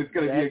 and it's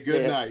going to be a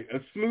good night, a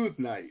smooth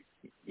night.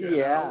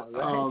 Right.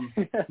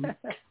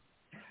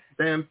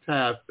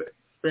 Fantastic.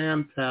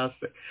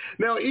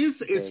 Now,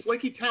 it's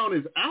Flaky Town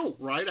is out,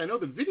 right? I know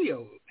the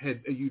video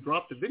you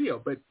dropped the video,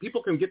 but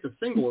people can get the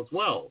single as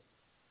well.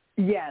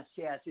 Yes,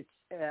 it's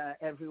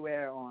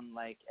everywhere on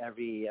like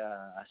every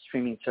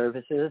streaming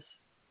services.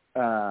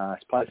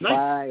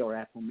 Spotify or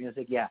Apple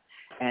Music,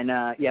 and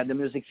the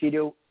music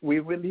video. We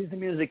released the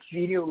music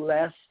video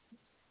last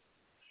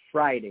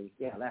Friday.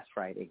 Last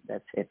Friday.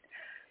 That's it.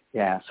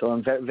 So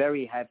I'm very,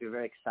 very happy,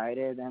 very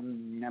excited,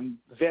 and I'm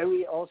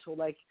very also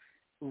like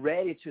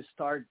ready to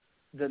start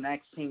the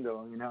next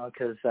single.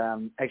 Because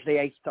actually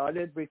I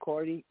started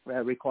recording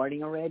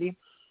already.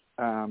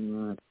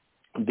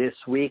 This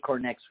week or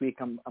next week,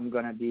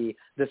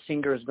 the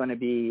singer is gonna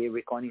be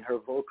recording her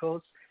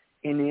vocals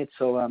in it,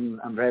 so I'm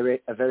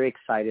very, very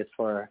excited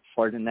for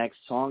the next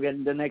song.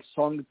 And the next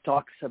song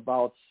talks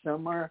about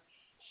summer,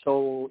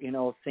 so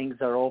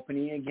things are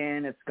opening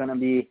again. It's gonna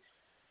be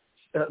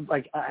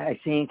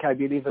I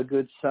believe a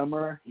good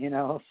summer,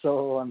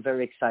 so I'm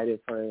very excited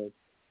for it.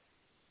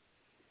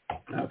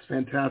 That's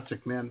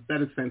fantastic, man.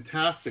 That is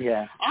fantastic.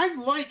 Yeah. I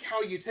like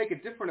how you take a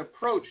different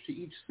approach to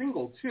each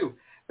single too.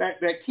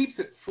 That keeps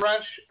it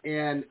fresh,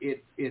 and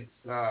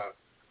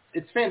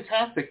it's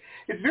fantastic.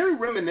 It's very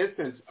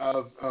reminiscent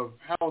of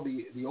how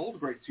the old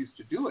greats used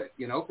to do it,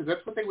 because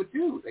that's what they would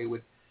do. They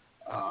would,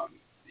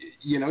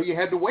 you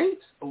had to wait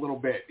a little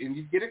bit, and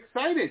you'd get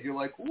excited. You're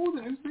like, "Ooh,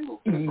 the new single's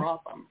gonna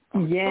drop." I'm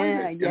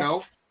excited,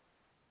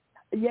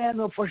 Yeah,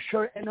 no, for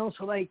sure. And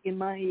also, like, in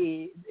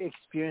my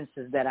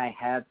experiences that I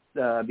had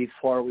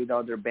before with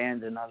other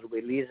bands and other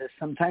releases,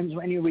 sometimes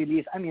when you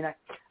release,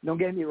 don't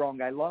get me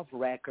wrong, I love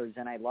records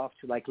and I love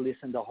to, like,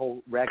 listen the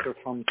whole record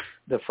from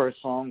the first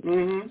song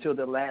to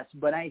the last.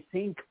 But I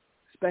think,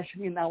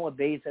 especially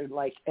nowadays,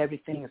 like,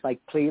 everything is, like,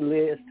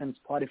 playlist and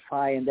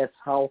Spotify, and that's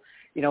how,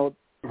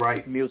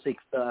 right, music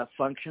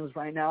functions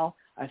right now.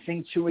 I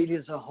think to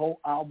release a whole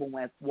album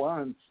at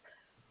once,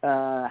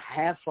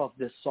 half of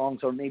the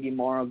songs or maybe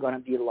more are going to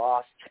be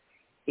lost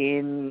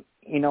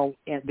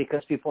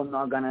because people are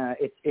not going to,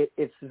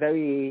 it's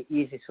very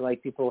easy to,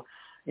 like, people,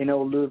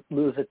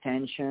 lose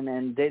attention,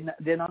 and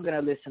they're not going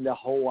to listen the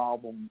whole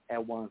album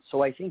at once.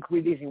 So I think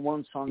releasing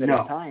one song at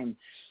a time,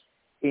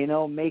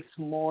 makes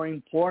more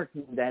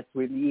important that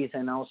release.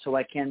 And also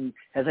I can,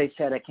 as I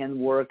said, I can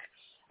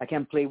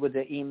play with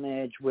the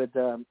image, with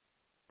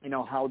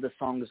how the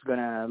song is going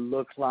to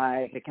look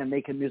like. I can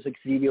make a music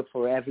video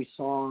for every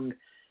song,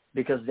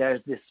 because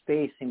there's this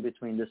space in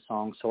between the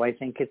songs. So I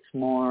think it's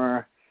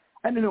more,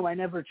 I don't know, I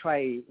never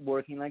try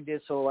working like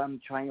this, so I'm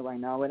trying right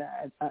now, and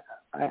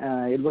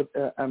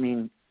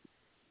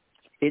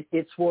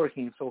it's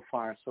working so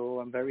far, so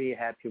I'm very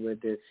happy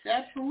with this.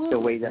 Absolutely, the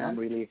way that I'm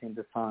releasing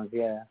the songs,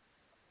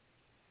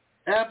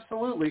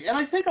 Absolutely. And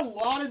I think a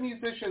lot of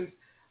musicians,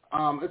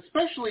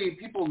 especially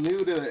people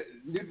new to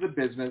the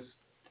business,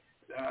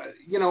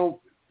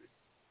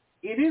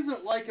 it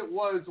isn't like it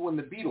was when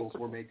the Beatles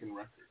were making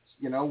records.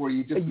 Where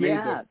you just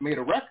made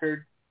a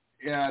record,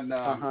 and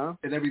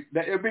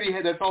everybody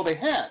had, that's all they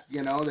had.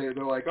 They're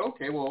like,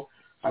 okay, well,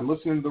 I'm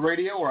listening to the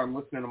radio or I'm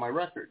listening to my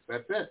records.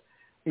 That's it.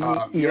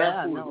 You're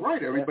absolutely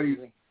right. Everybody's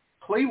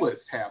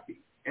playlist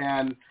happy,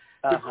 and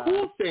the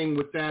cool thing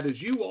with that is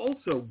you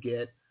also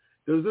get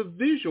there's a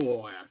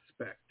visual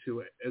aspect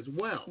to it as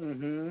well,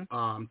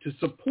 to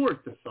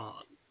support the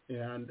song,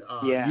 and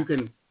you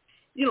can,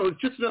 it's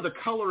just another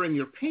color in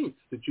your paints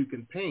that you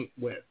can paint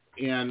with.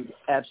 And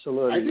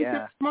absolutely, I think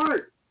that's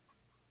smart.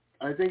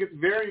 I think it's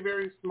very,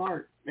 very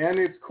smart, and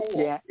it's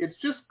cool. Yeah. It's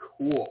just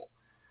cool.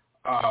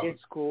 It's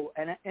cool,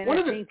 and I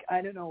think,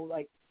 I don't know,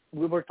 like,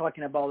 we were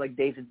talking about, like,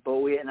 David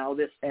Bowie and all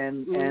this,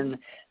 and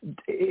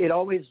it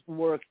always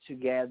worked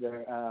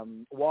together,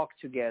 walk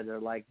together,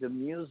 like the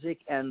music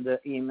and the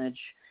image,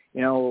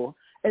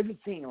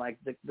 everything, like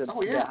the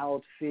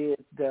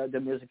outfit,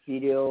 the music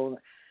video,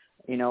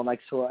 like,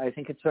 so I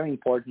think it's very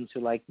important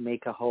to, like,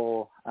 make a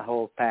whole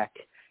pack.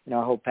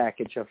 A whole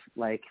package of,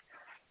 like,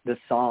 the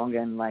song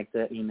and like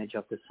the image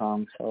of the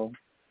song. So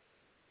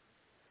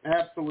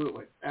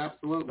absolutely. And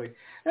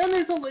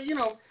there's only,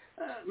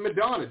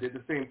 Madonna did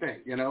the same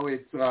thing.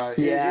 It's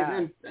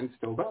and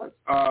still does.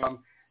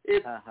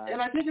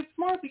 And I think it's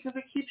smart because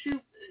it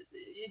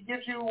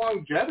gives you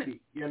longevity.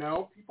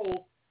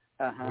 People,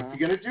 what's he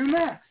gonna do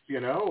next?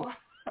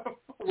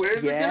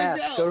 Where's it gonna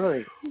go?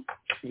 Totally.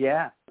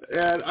 Yeah.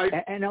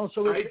 And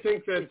also I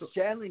think it's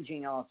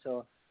challenging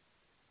also.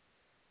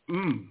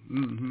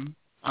 Mm-hmm.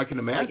 I can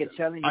imagine. Like it's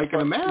challenging. I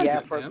can imagine.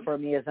 Yeah, for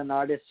me as an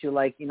artist to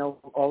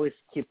always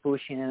keep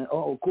pushing and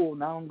cool.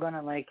 Now I'm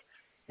gonna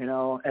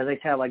as I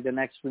said, like the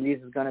next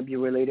release is gonna be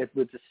related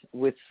with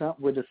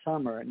the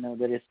summer,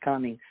 that is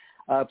coming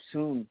up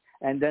soon.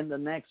 And then the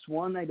next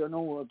one, I don't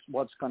know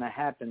what's gonna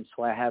happen.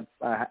 So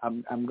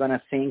I'm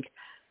gonna think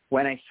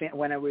when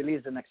I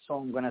release the next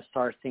song, I'm gonna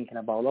start thinking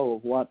about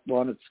what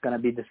is gonna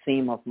be the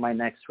theme of my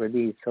next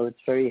release. So it's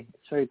very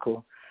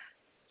cool.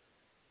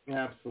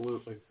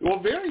 Absolutely. Well,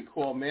 very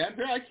cool, man.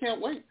 I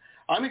can't wait.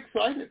 I'm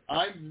excited.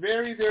 I'm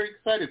very, very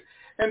excited.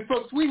 And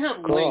folks, we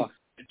have links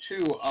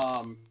to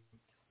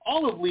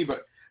all of Libra.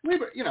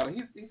 Libra,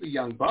 he's a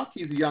young buck.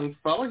 He's a young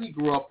fella. He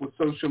grew up with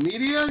social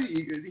media.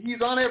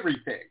 He's on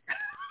everything.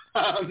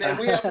 And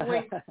we have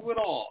links to it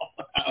all.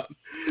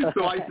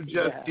 So I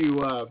suggest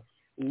you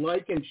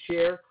like and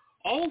share.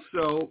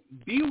 Also,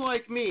 be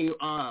like me.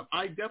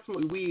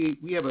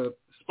 We have a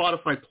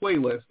Spotify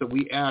playlist that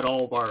we add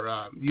all of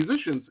our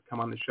musicians that come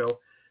on the show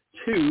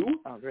to.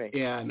 Oh, great.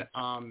 And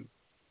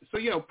so,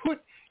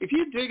 if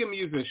you dig a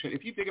musician,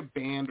 if you dig a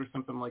band or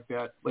something like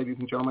that, ladies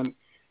and gentlemen,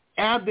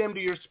 add them to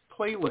your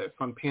playlist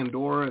on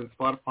Pandora and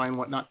Spotify and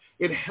whatnot.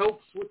 It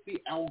helps with the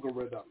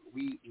algorithm.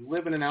 We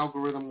live in an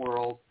algorithm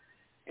world,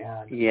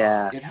 and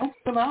it helps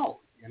them out,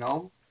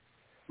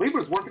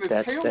 Libra's working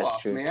his tail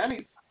off, true.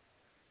 man.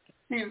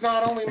 He's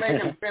not only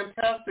making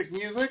fantastic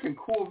music and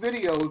cool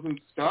videos and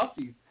stuff,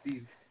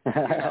 he's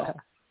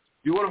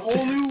doing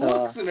whole new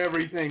looks and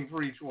everything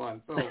for each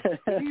one. So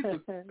he's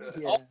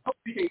all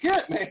you can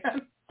get,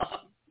 man.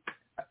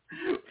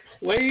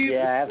 Play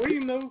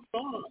those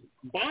songs.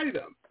 Buy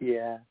them.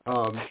 Yeah.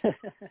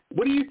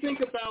 What do you think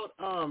about,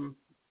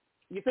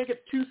 you think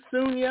it's too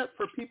soon yet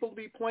for people to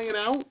be playing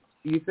out?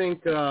 Do you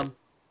think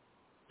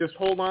just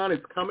hold on,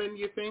 it's coming,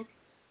 you think?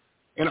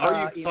 And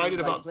are you excited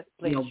about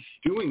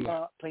doing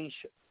that?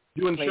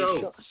 Doing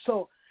shows?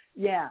 So,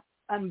 yeah,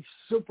 I'm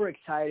super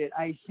excited.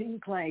 I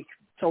think I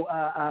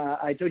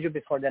told you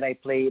before that I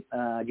played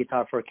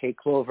guitar for Kate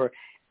Clover,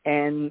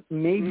 and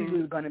maybe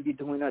we're going to be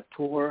doing a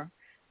tour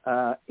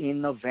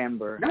in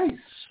November. Nice.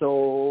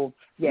 So,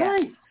 yeah,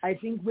 nice. I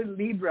think with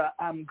Libra,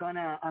 I'm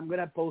gonna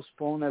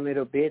postpone a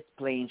little bit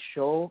playing a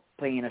show,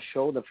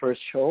 the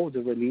first show, the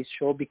release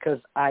show,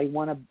 because I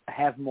want to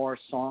have more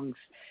songs.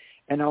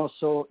 And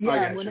also,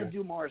 I want to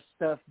do more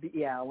stuff.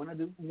 I want to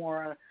do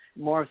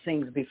more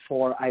things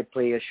before I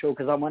play a show,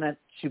 because I want it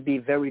to be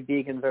very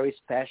big and very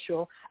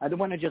special. I don't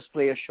want to just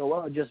play a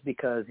show just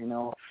because,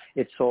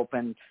 it's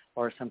open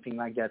or something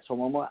like that. So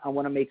I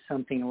want to make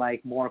something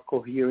more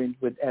coherent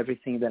with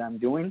everything that I'm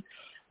doing.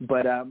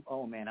 But, I'm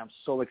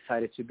so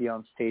excited to be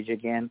on stage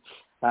again.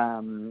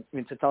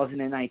 In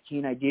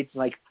 2019, I did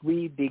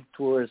 3 big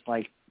tours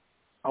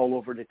all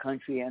over the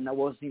country, and I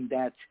was in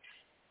that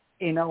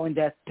in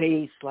that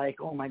pace,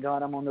 oh my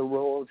God, I'm on the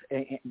road,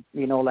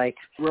 right.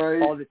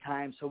 all the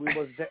time. So we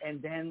was there,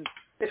 and then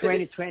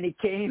 2020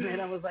 came,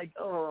 and I was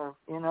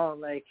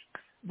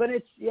but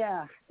it's,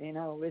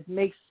 it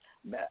makes,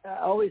 I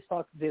always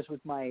talk this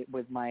with my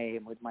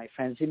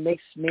friends. It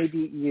makes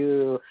maybe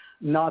you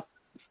not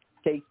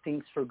take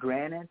things for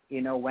granted,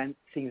 when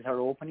things are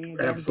opening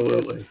again.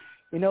 Absolutely.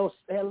 Because,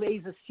 LA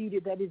is a city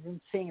that is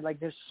insane.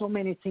 There's so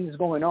many things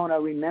going on. I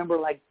remember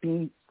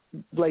being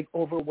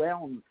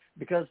overwhelmed,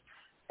 because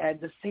at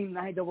the same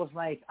night I was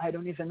I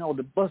don't even know,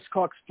 the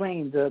Buzzcocks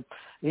playing, the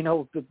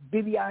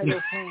Billy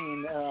Idol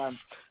playing,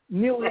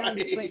 Neil Young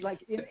playing,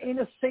 in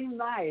the same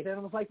night, and I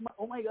was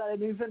oh my God, I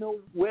don't even know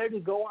where to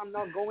go. I'm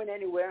not going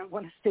anywhere. I'm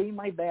going to stay in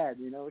my bed,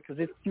 because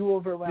it's too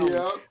overwhelming.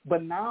 Yeah.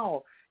 But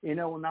now,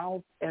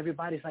 now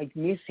everybody's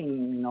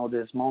missing,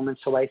 this moment.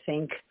 So I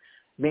think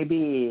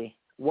maybe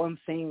one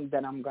thing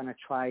that I'm going to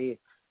try,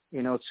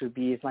 to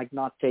be is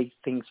not take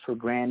things for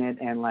granted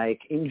and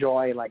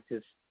enjoy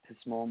this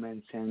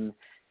moments, and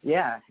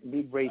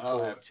be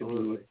grateful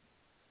to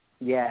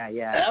be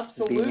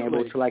absolutely being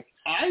able to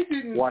I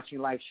didn't watching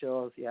live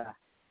shows.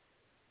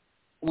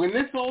 When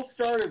this all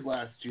started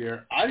last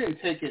year, I didn't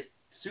take it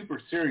super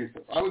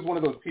seriously. I was one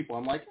of those people.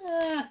 I'm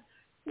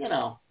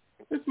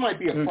this might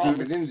be a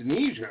problem in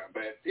Indonesia,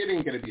 but it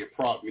ain't going to be a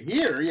problem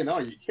here.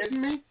 Are you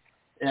kidding me?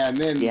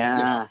 And then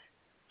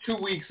 2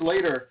 weeks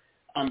later,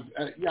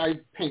 I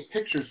paint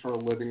pictures for a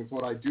living is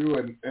what I do,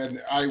 and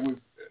I was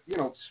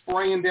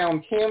spraying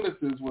down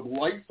canvases with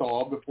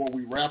Lysol before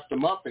we wrapped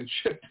them up and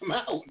shipped them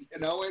out.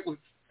 It was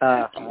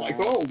I'm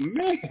oh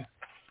man,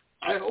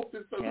 I hope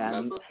this doesn't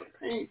mess up the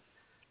paint.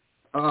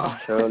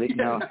 Totally,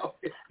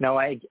 no,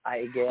 I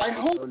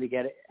totally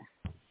get it.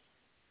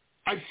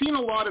 I've seen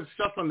a lot of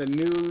stuff on the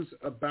news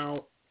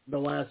about the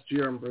last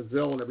year in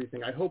Brazil and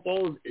everything. I hope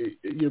all of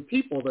your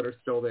people that are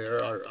still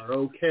there are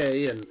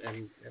okay and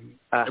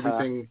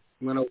everything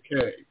went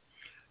okay.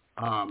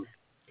 Because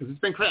it's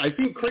been crazy. I've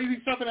seen crazy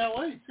stuff in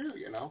LA too.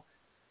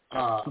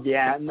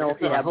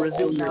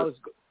 Brazil now is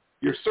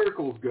your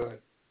circle's good.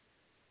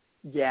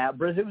 Yeah,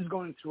 Brazil is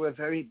going through a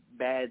very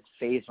bad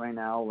phase right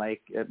now,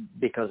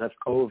 because of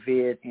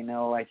COVID.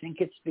 I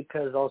think it's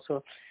because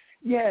also,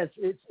 yes,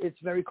 it's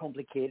very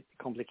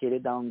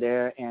complicated down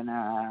there. And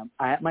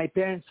my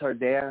parents are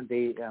there.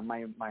 They,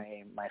 my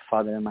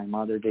father and my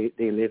mother,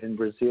 they live in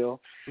Brazil,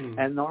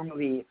 and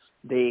normally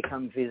they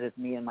come visit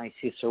me and my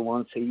sister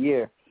once a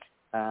year.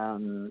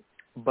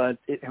 But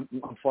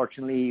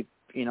unfortunately,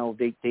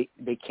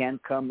 they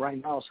can't come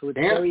right now. So it's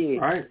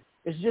right.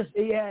 It's just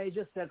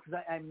that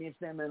because I miss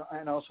them,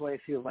 and also I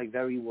feel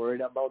very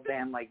worried about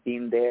them,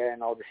 being there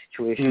and all the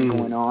situation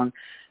going on.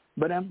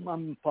 But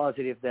I'm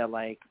positive that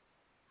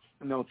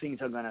things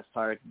are gonna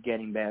start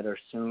getting better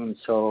soon.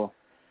 So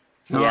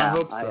I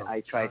hope so.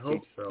 I try to.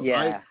 Hope so.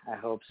 Yeah, I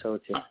hope so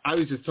too. I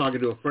was just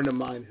talking to a friend of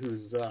mine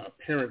whose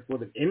parents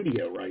live in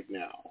India right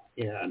now,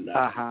 and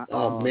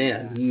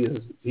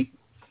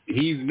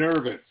he's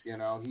nervous. He's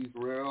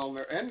real,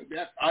 and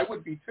I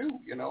would be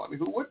too.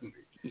 Who wouldn't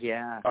be?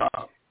 Yeah.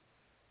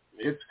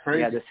 It's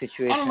crazy. Yeah, the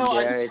situation I don't know,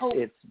 there,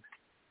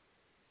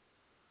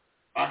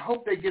 I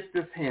hope they get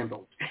this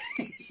handled.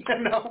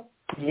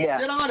 Yeah.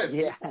 Get on it.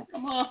 Yeah.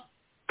 Come on.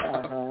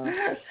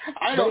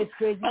 It's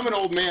crazy. I'm an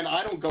old man.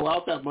 I don't go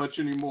out that much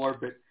anymore,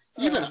 but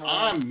even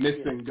I'm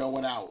missing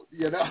going out,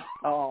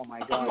 Oh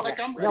my God.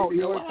 I'm ready to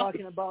you go were out.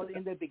 talking about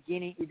in the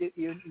beginning,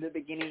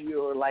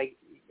 you were like,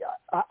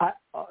 I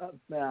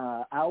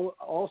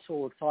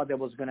also thought there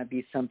was going to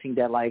be something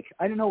that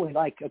I don't know, in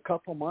a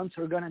couple months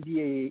are going to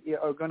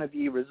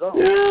be resolved.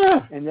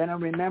 Yeah. And then I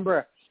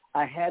remember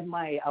I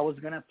was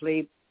going to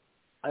play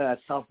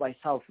South by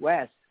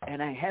Southwest,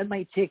 and I had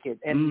my ticket,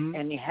 and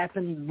it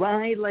happened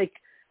right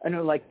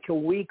a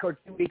week or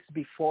 2 weeks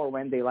before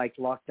when they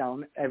locked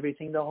down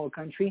everything, the whole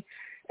country.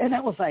 And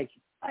I was like,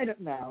 I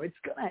don't know,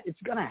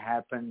 it's gonna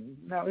happen.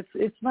 No,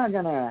 it's not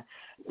gonna,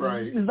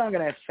 right. It's not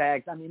gonna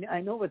affect. I mean, I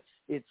know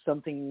it's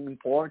something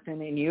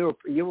important in Europe.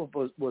 Europe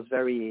was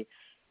very,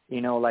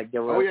 they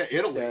were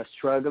Italy.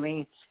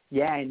 struggling.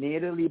 Yeah, in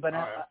Italy, but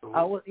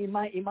I was in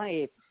my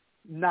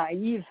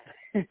naive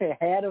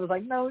head, I was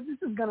like, no, this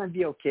is gonna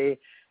be okay.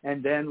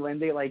 And then when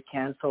they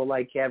cancel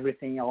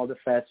everything, all the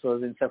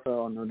festivals and stuff,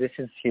 oh no, this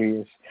is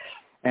serious.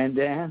 And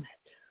then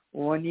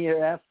 1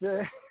 year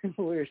after,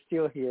 we're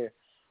still here.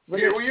 But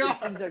here we are.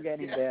 Things are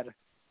getting better.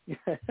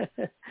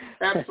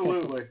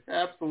 Absolutely.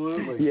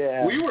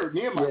 Yeah.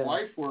 Me and my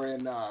wife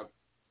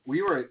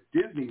we were at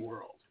Disney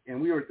World,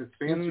 and we were at this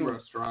fancy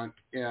restaurant,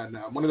 and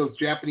one of those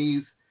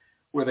Japanese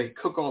where they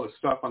cook all the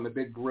stuff on the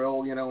big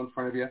grill, in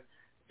front of you.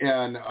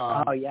 And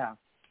there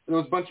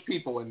was a bunch of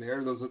people in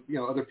there. There was,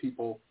 other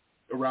people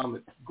around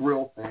the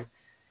grill thing.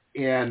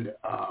 And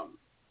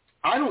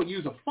I don't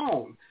use a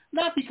phone,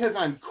 not because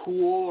I'm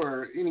cool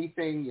or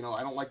anything,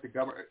 I don't like the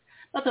government.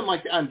 Nothing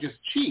like that. I'm just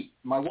cheap.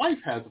 My wife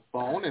has a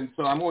phone, and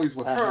so I'm always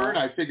with her, and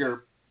I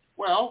figure,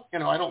 well, I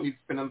don't need to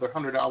spend another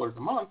 $100 a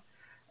month.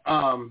 So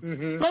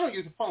I don't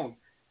use a phone.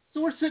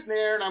 So we're sitting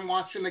there, and I'm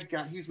watching the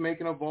guy. He's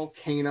making a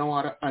volcano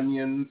out of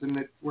onions,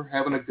 and we're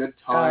having a good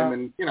time.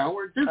 And,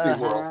 we're at Disney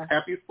World,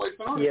 happiest place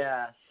on earth.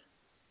 Yeah.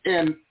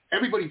 And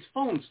everybody's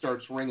phone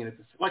starts ringing at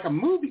this, like a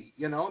movie,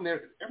 and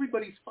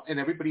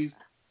everybody's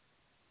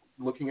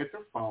looking at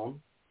their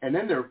phone, and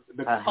then the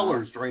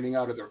color's draining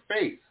out of their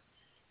face.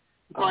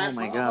 So I asked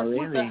my God, really?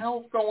 What the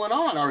hell's going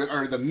on?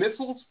 Are the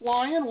missiles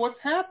flying? What's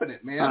happening,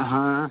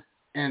 man?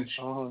 And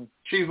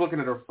she's looking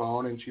at her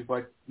phone, and she's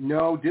like,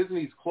 no,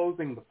 Disney's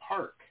closing the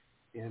park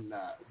in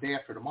day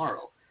after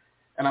tomorrow.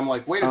 And I'm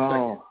like, wait a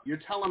second.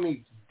 You're telling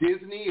me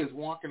Disney is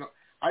walking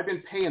 – I've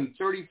been paying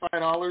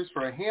 $35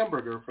 for a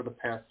hamburger for the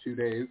past 2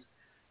 days.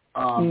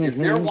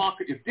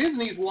 If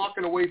Disney's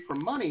walking away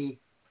from money,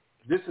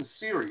 this is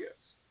serious.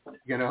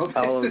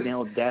 Definitely.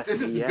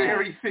 This is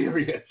very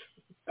serious.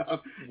 Because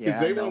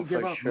they won't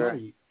give up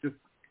money. Just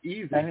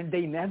easy. And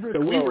they never So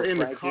close, we were in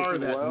the car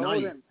that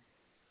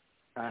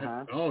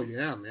night. Oh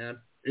yeah, man.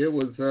 It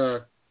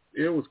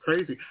was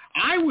crazy.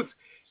 I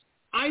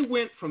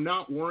went from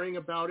not worrying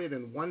about it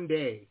in one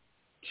day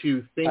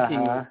to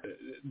thinking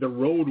the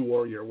Road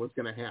Warrior was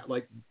going to have,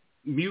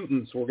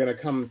 mutants were going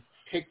to come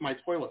take my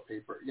toilet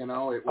paper. It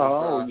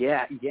was.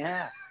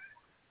 Yeah.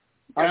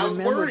 I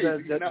remember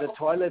the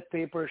toilet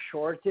paper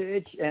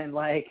shortage, and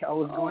I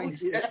was going.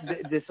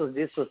 This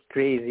was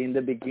crazy in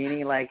the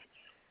beginning. I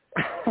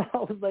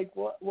was like,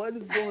 what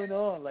is going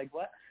on?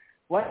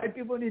 Why do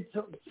people need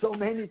so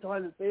many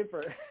toilet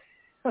paper?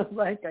 I was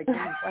like, I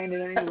can't find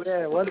it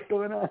anywhere. What's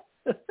going on?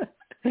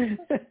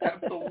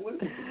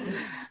 Absolutely.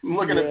 I'm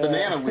looking at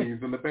banana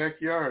leaves in the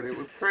backyard. It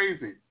was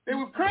crazy.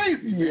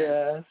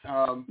 Yes.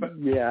 But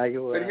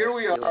here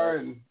we are,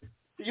 and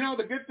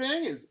the good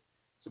thing is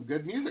some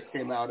good music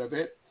came out of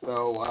it.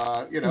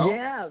 So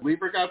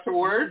Libra got to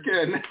work,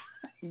 and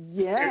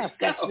yeah,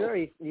 that's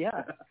right.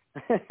 Yeah.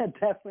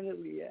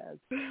 Definitely, yes.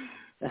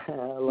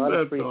 A lot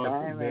of free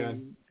time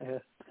and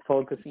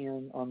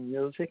focusing on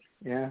music.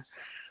 Yeah.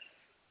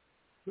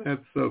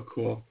 That's so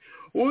cool.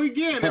 Well,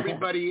 again,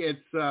 everybody,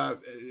 it's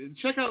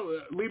check out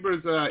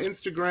Libra's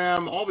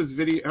Instagram, all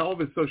of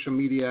his social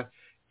media.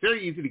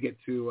 Very easy to get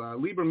to.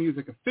 Libra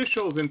Music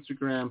Official's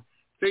Instagram,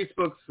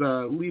 Facebook's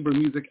Libra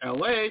Music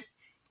LA,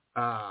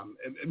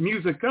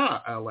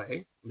 Musica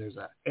LA. There's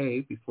a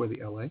A before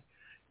the LA,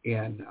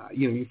 and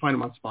you find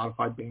them on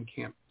Spotify,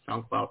 Bandcamp,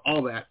 SoundCloud,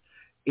 all that.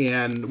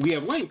 And we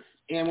have links.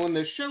 And when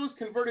the show is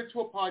converted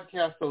to a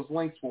podcast, those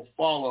links will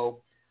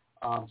follow.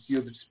 So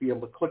you'll just be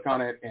able to click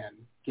on it and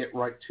get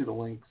right to the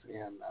links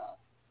and,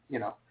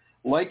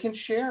 like and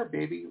share,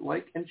 baby.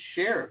 Like and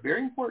share.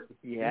 Very important.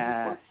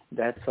 Yeah,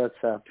 that's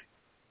what's up.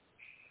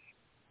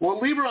 Well,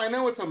 Libra, I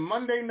know it's a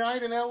Monday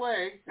night in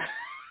L.A.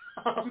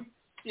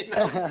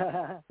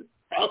 Yeah.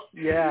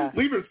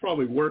 Libra's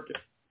probably working,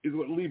 is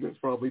what Libra's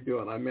probably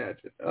doing, I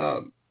imagine.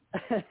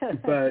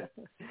 But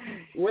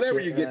whatever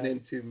you're getting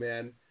into,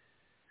 man,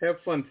 have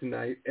fun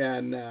tonight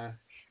and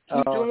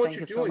keep doing what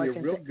you're doing.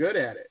 You're real good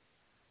at it.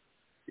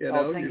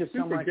 Thank you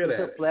so much. It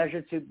was a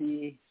pleasure to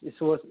be. It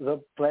was a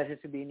pleasure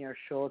to be in your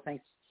show.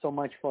 Thanks so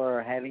much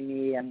for having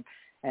me and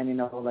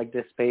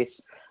this space.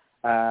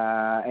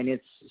 And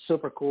it's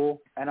super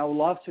cool. And I would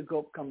love to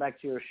come back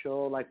to your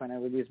show, like when I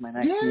release my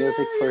next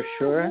music for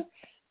sure.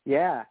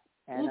 Yeah.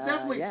 And, we'll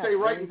definitely stay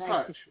right in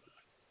touch.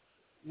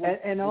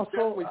 And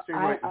also,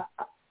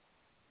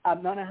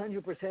 I'm not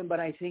 100%, but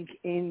I think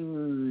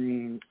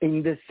in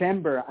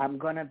December I'm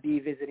gonna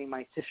be visiting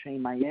my sister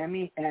in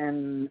Miami,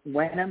 and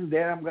when I'm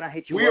there, I'm gonna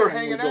hit you. We are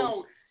hanging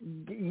out.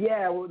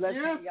 Yeah, well, let's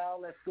hang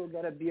out. Let's go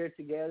get a beer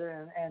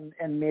together and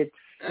meet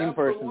in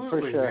person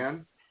for sure.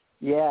 Man.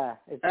 Yeah,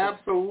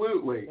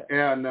 absolutely.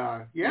 And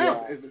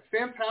it's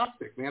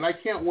fantastic, man. I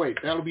can't wait.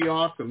 That'll be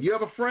awesome. You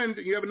have a friend.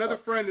 You have another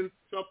friend in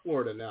South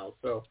Florida now,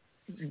 so.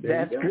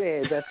 That's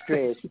great. That's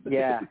great.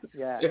 Yeah.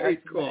 Very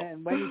cool.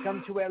 And when you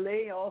come to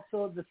LA,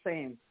 also the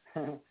same.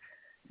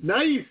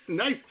 Nice.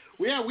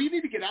 Well, yeah, we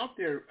need to get out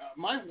there.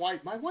 My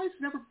wife's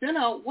never been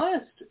out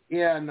west,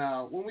 and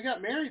when we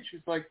got married,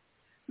 she's like,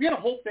 we had a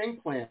whole thing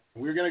planned.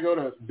 We were going to go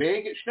to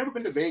Vegas. She's never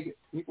been to Vegas.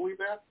 Can you believe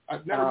that?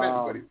 I've never met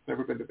anybody who's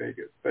never been to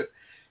Vegas. But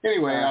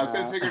anyway, I was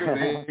going to take her to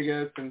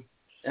Vegas and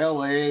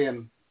LA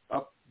and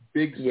up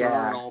Big Sur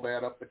and all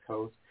that up the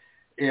coast.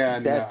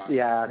 And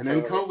and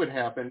then COVID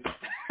happened.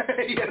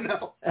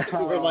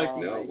 We're like,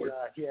 no, we're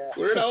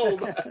at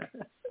home.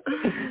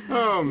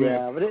 Oh man!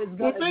 Yeah, but it's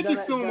well, thank you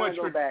so much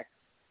for back.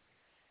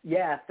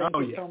 Yeah, thank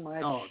you so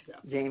much,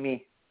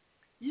 Jamie.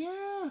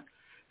 Yeah,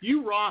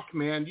 you rock,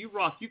 man. You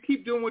rock. You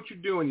keep doing what you're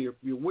doing. You're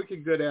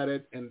wicked good at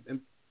it, and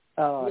thanks.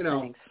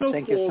 so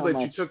thank cool you so that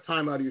much. you took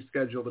time out of your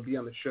schedule to be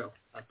on the show.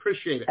 I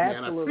appreciate it,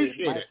 Absolutely. man. I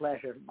appreciate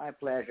it. My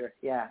pleasure.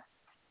 Yeah,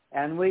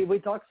 and we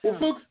talk soon.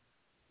 Well, folks.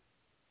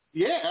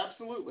 Yeah,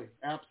 absolutely.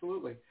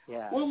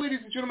 Yeah. Well,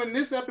 ladies and gentlemen,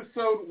 this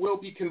episode will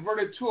be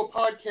converted to a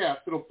podcast.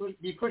 It'll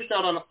be pushed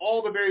out on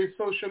all the various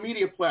social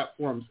media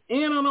platforms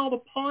and on all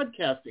the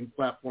podcasting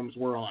platforms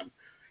we're on.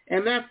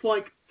 And that's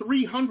like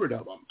 300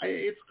 of them.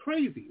 It's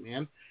crazy,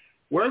 man.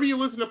 Wherever you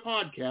listen to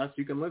podcasts,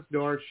 you can listen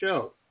to our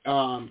show.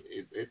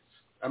 It's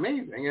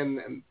amazing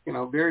and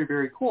very,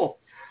 very cool.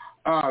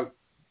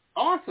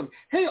 Awesome.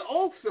 Hey,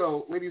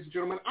 also, ladies and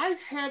gentlemen, I've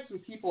had some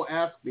people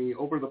ask me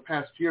over the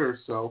past year or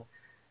so,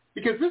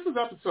 because this is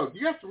episode,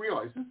 you have to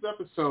realize, this is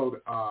episode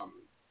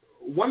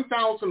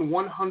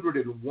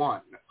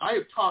 1101.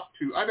 I've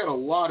had a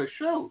lot of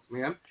shows,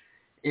 man,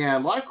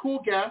 and a lot of cool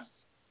guests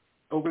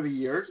over the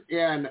years.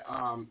 And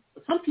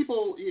some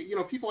people,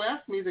 people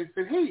ask me, they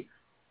said, hey,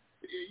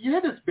 you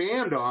had this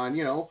band on,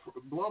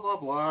 blah, blah,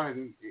 blah.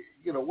 And,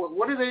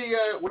 what are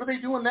they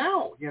doing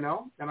now? And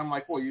I'm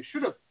like, well, you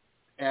should have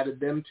added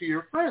them to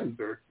your friends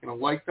or,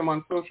 liked them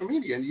on social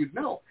media and you'd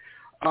know.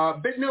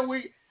 But no,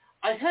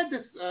 I had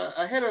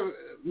a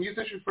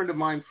musician friend of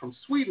mine from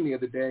Sweden the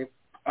other day.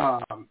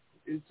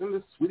 It's in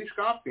this Swedish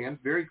goth band,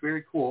 very,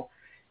 very cool.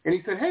 And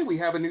he said, hey, we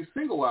have a new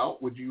single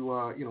out. Would you,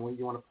 when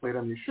you want to play it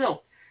on your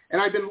show?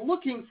 And I've been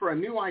looking for a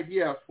new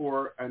idea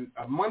for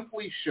a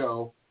monthly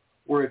show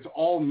where it's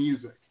all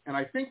music. And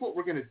I think what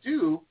we're going to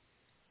do,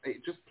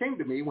 it just came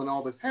to me when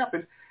all this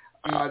happened,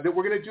 that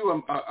we're going to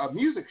do a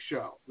music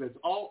show that's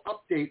all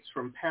updates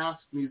from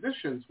past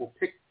musicians. We'll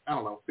pick,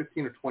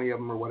 15 or 20 of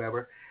them or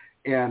whatever.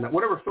 And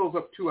whatever fills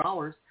up 2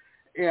 hours.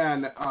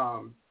 And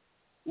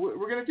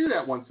we're going to do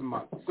that once a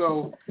month.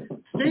 So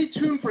stay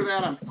tuned for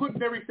that. I'm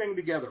putting everything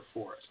together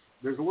for it.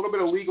 There's a little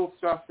bit of legal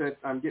stuff that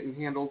I'm getting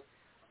handled,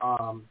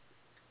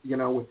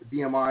 with the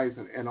BMIs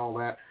and all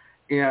that.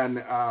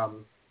 And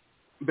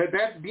but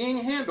that's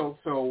being handled.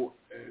 So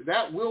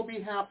that will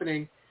be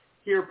happening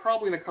here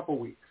probably in a couple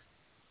weeks.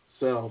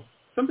 So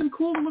something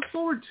cool to look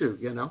forward to,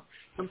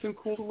 Something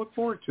cool to look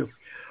forward to.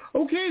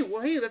 Okay,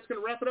 well, hey, that's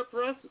going to wrap it up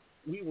for us.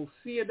 We will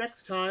see you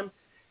next time.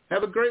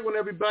 Have a great one,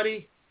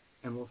 everybody,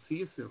 and we'll see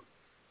you soon.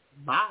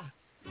 Bye.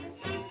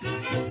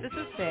 This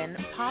has been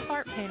pop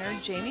art painter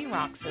Jamie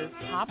Roxx's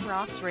Pop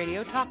Rocks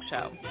Radio Talk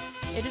Show.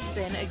 It has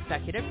been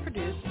executive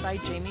produced by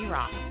Jamie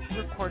Roxx,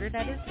 recorded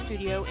at his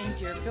studio in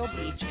Deerfield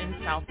Beach in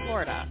South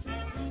Florida.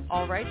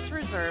 All rights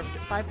reserved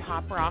by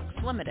Pop Rocks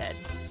Limited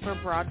for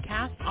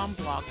broadcast on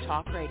Blog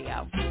Talk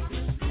Radio.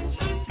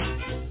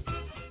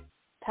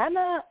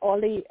 Tana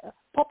Oli,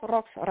 Pop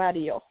Rocks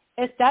Radio.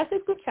 Estás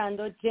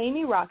escuchando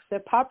Jamie Roxx de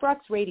Pop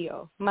Rocks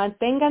Radio.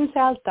 Manténganse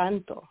al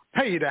tanto.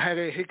 Hej, det här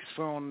är Hicks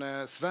från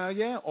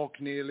Sverige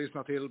och ni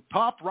lyssnar till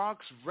Pop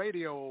Rocks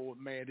Radio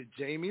med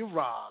Jamie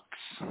Roxx.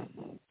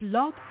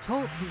 Blog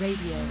Talk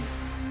Radio.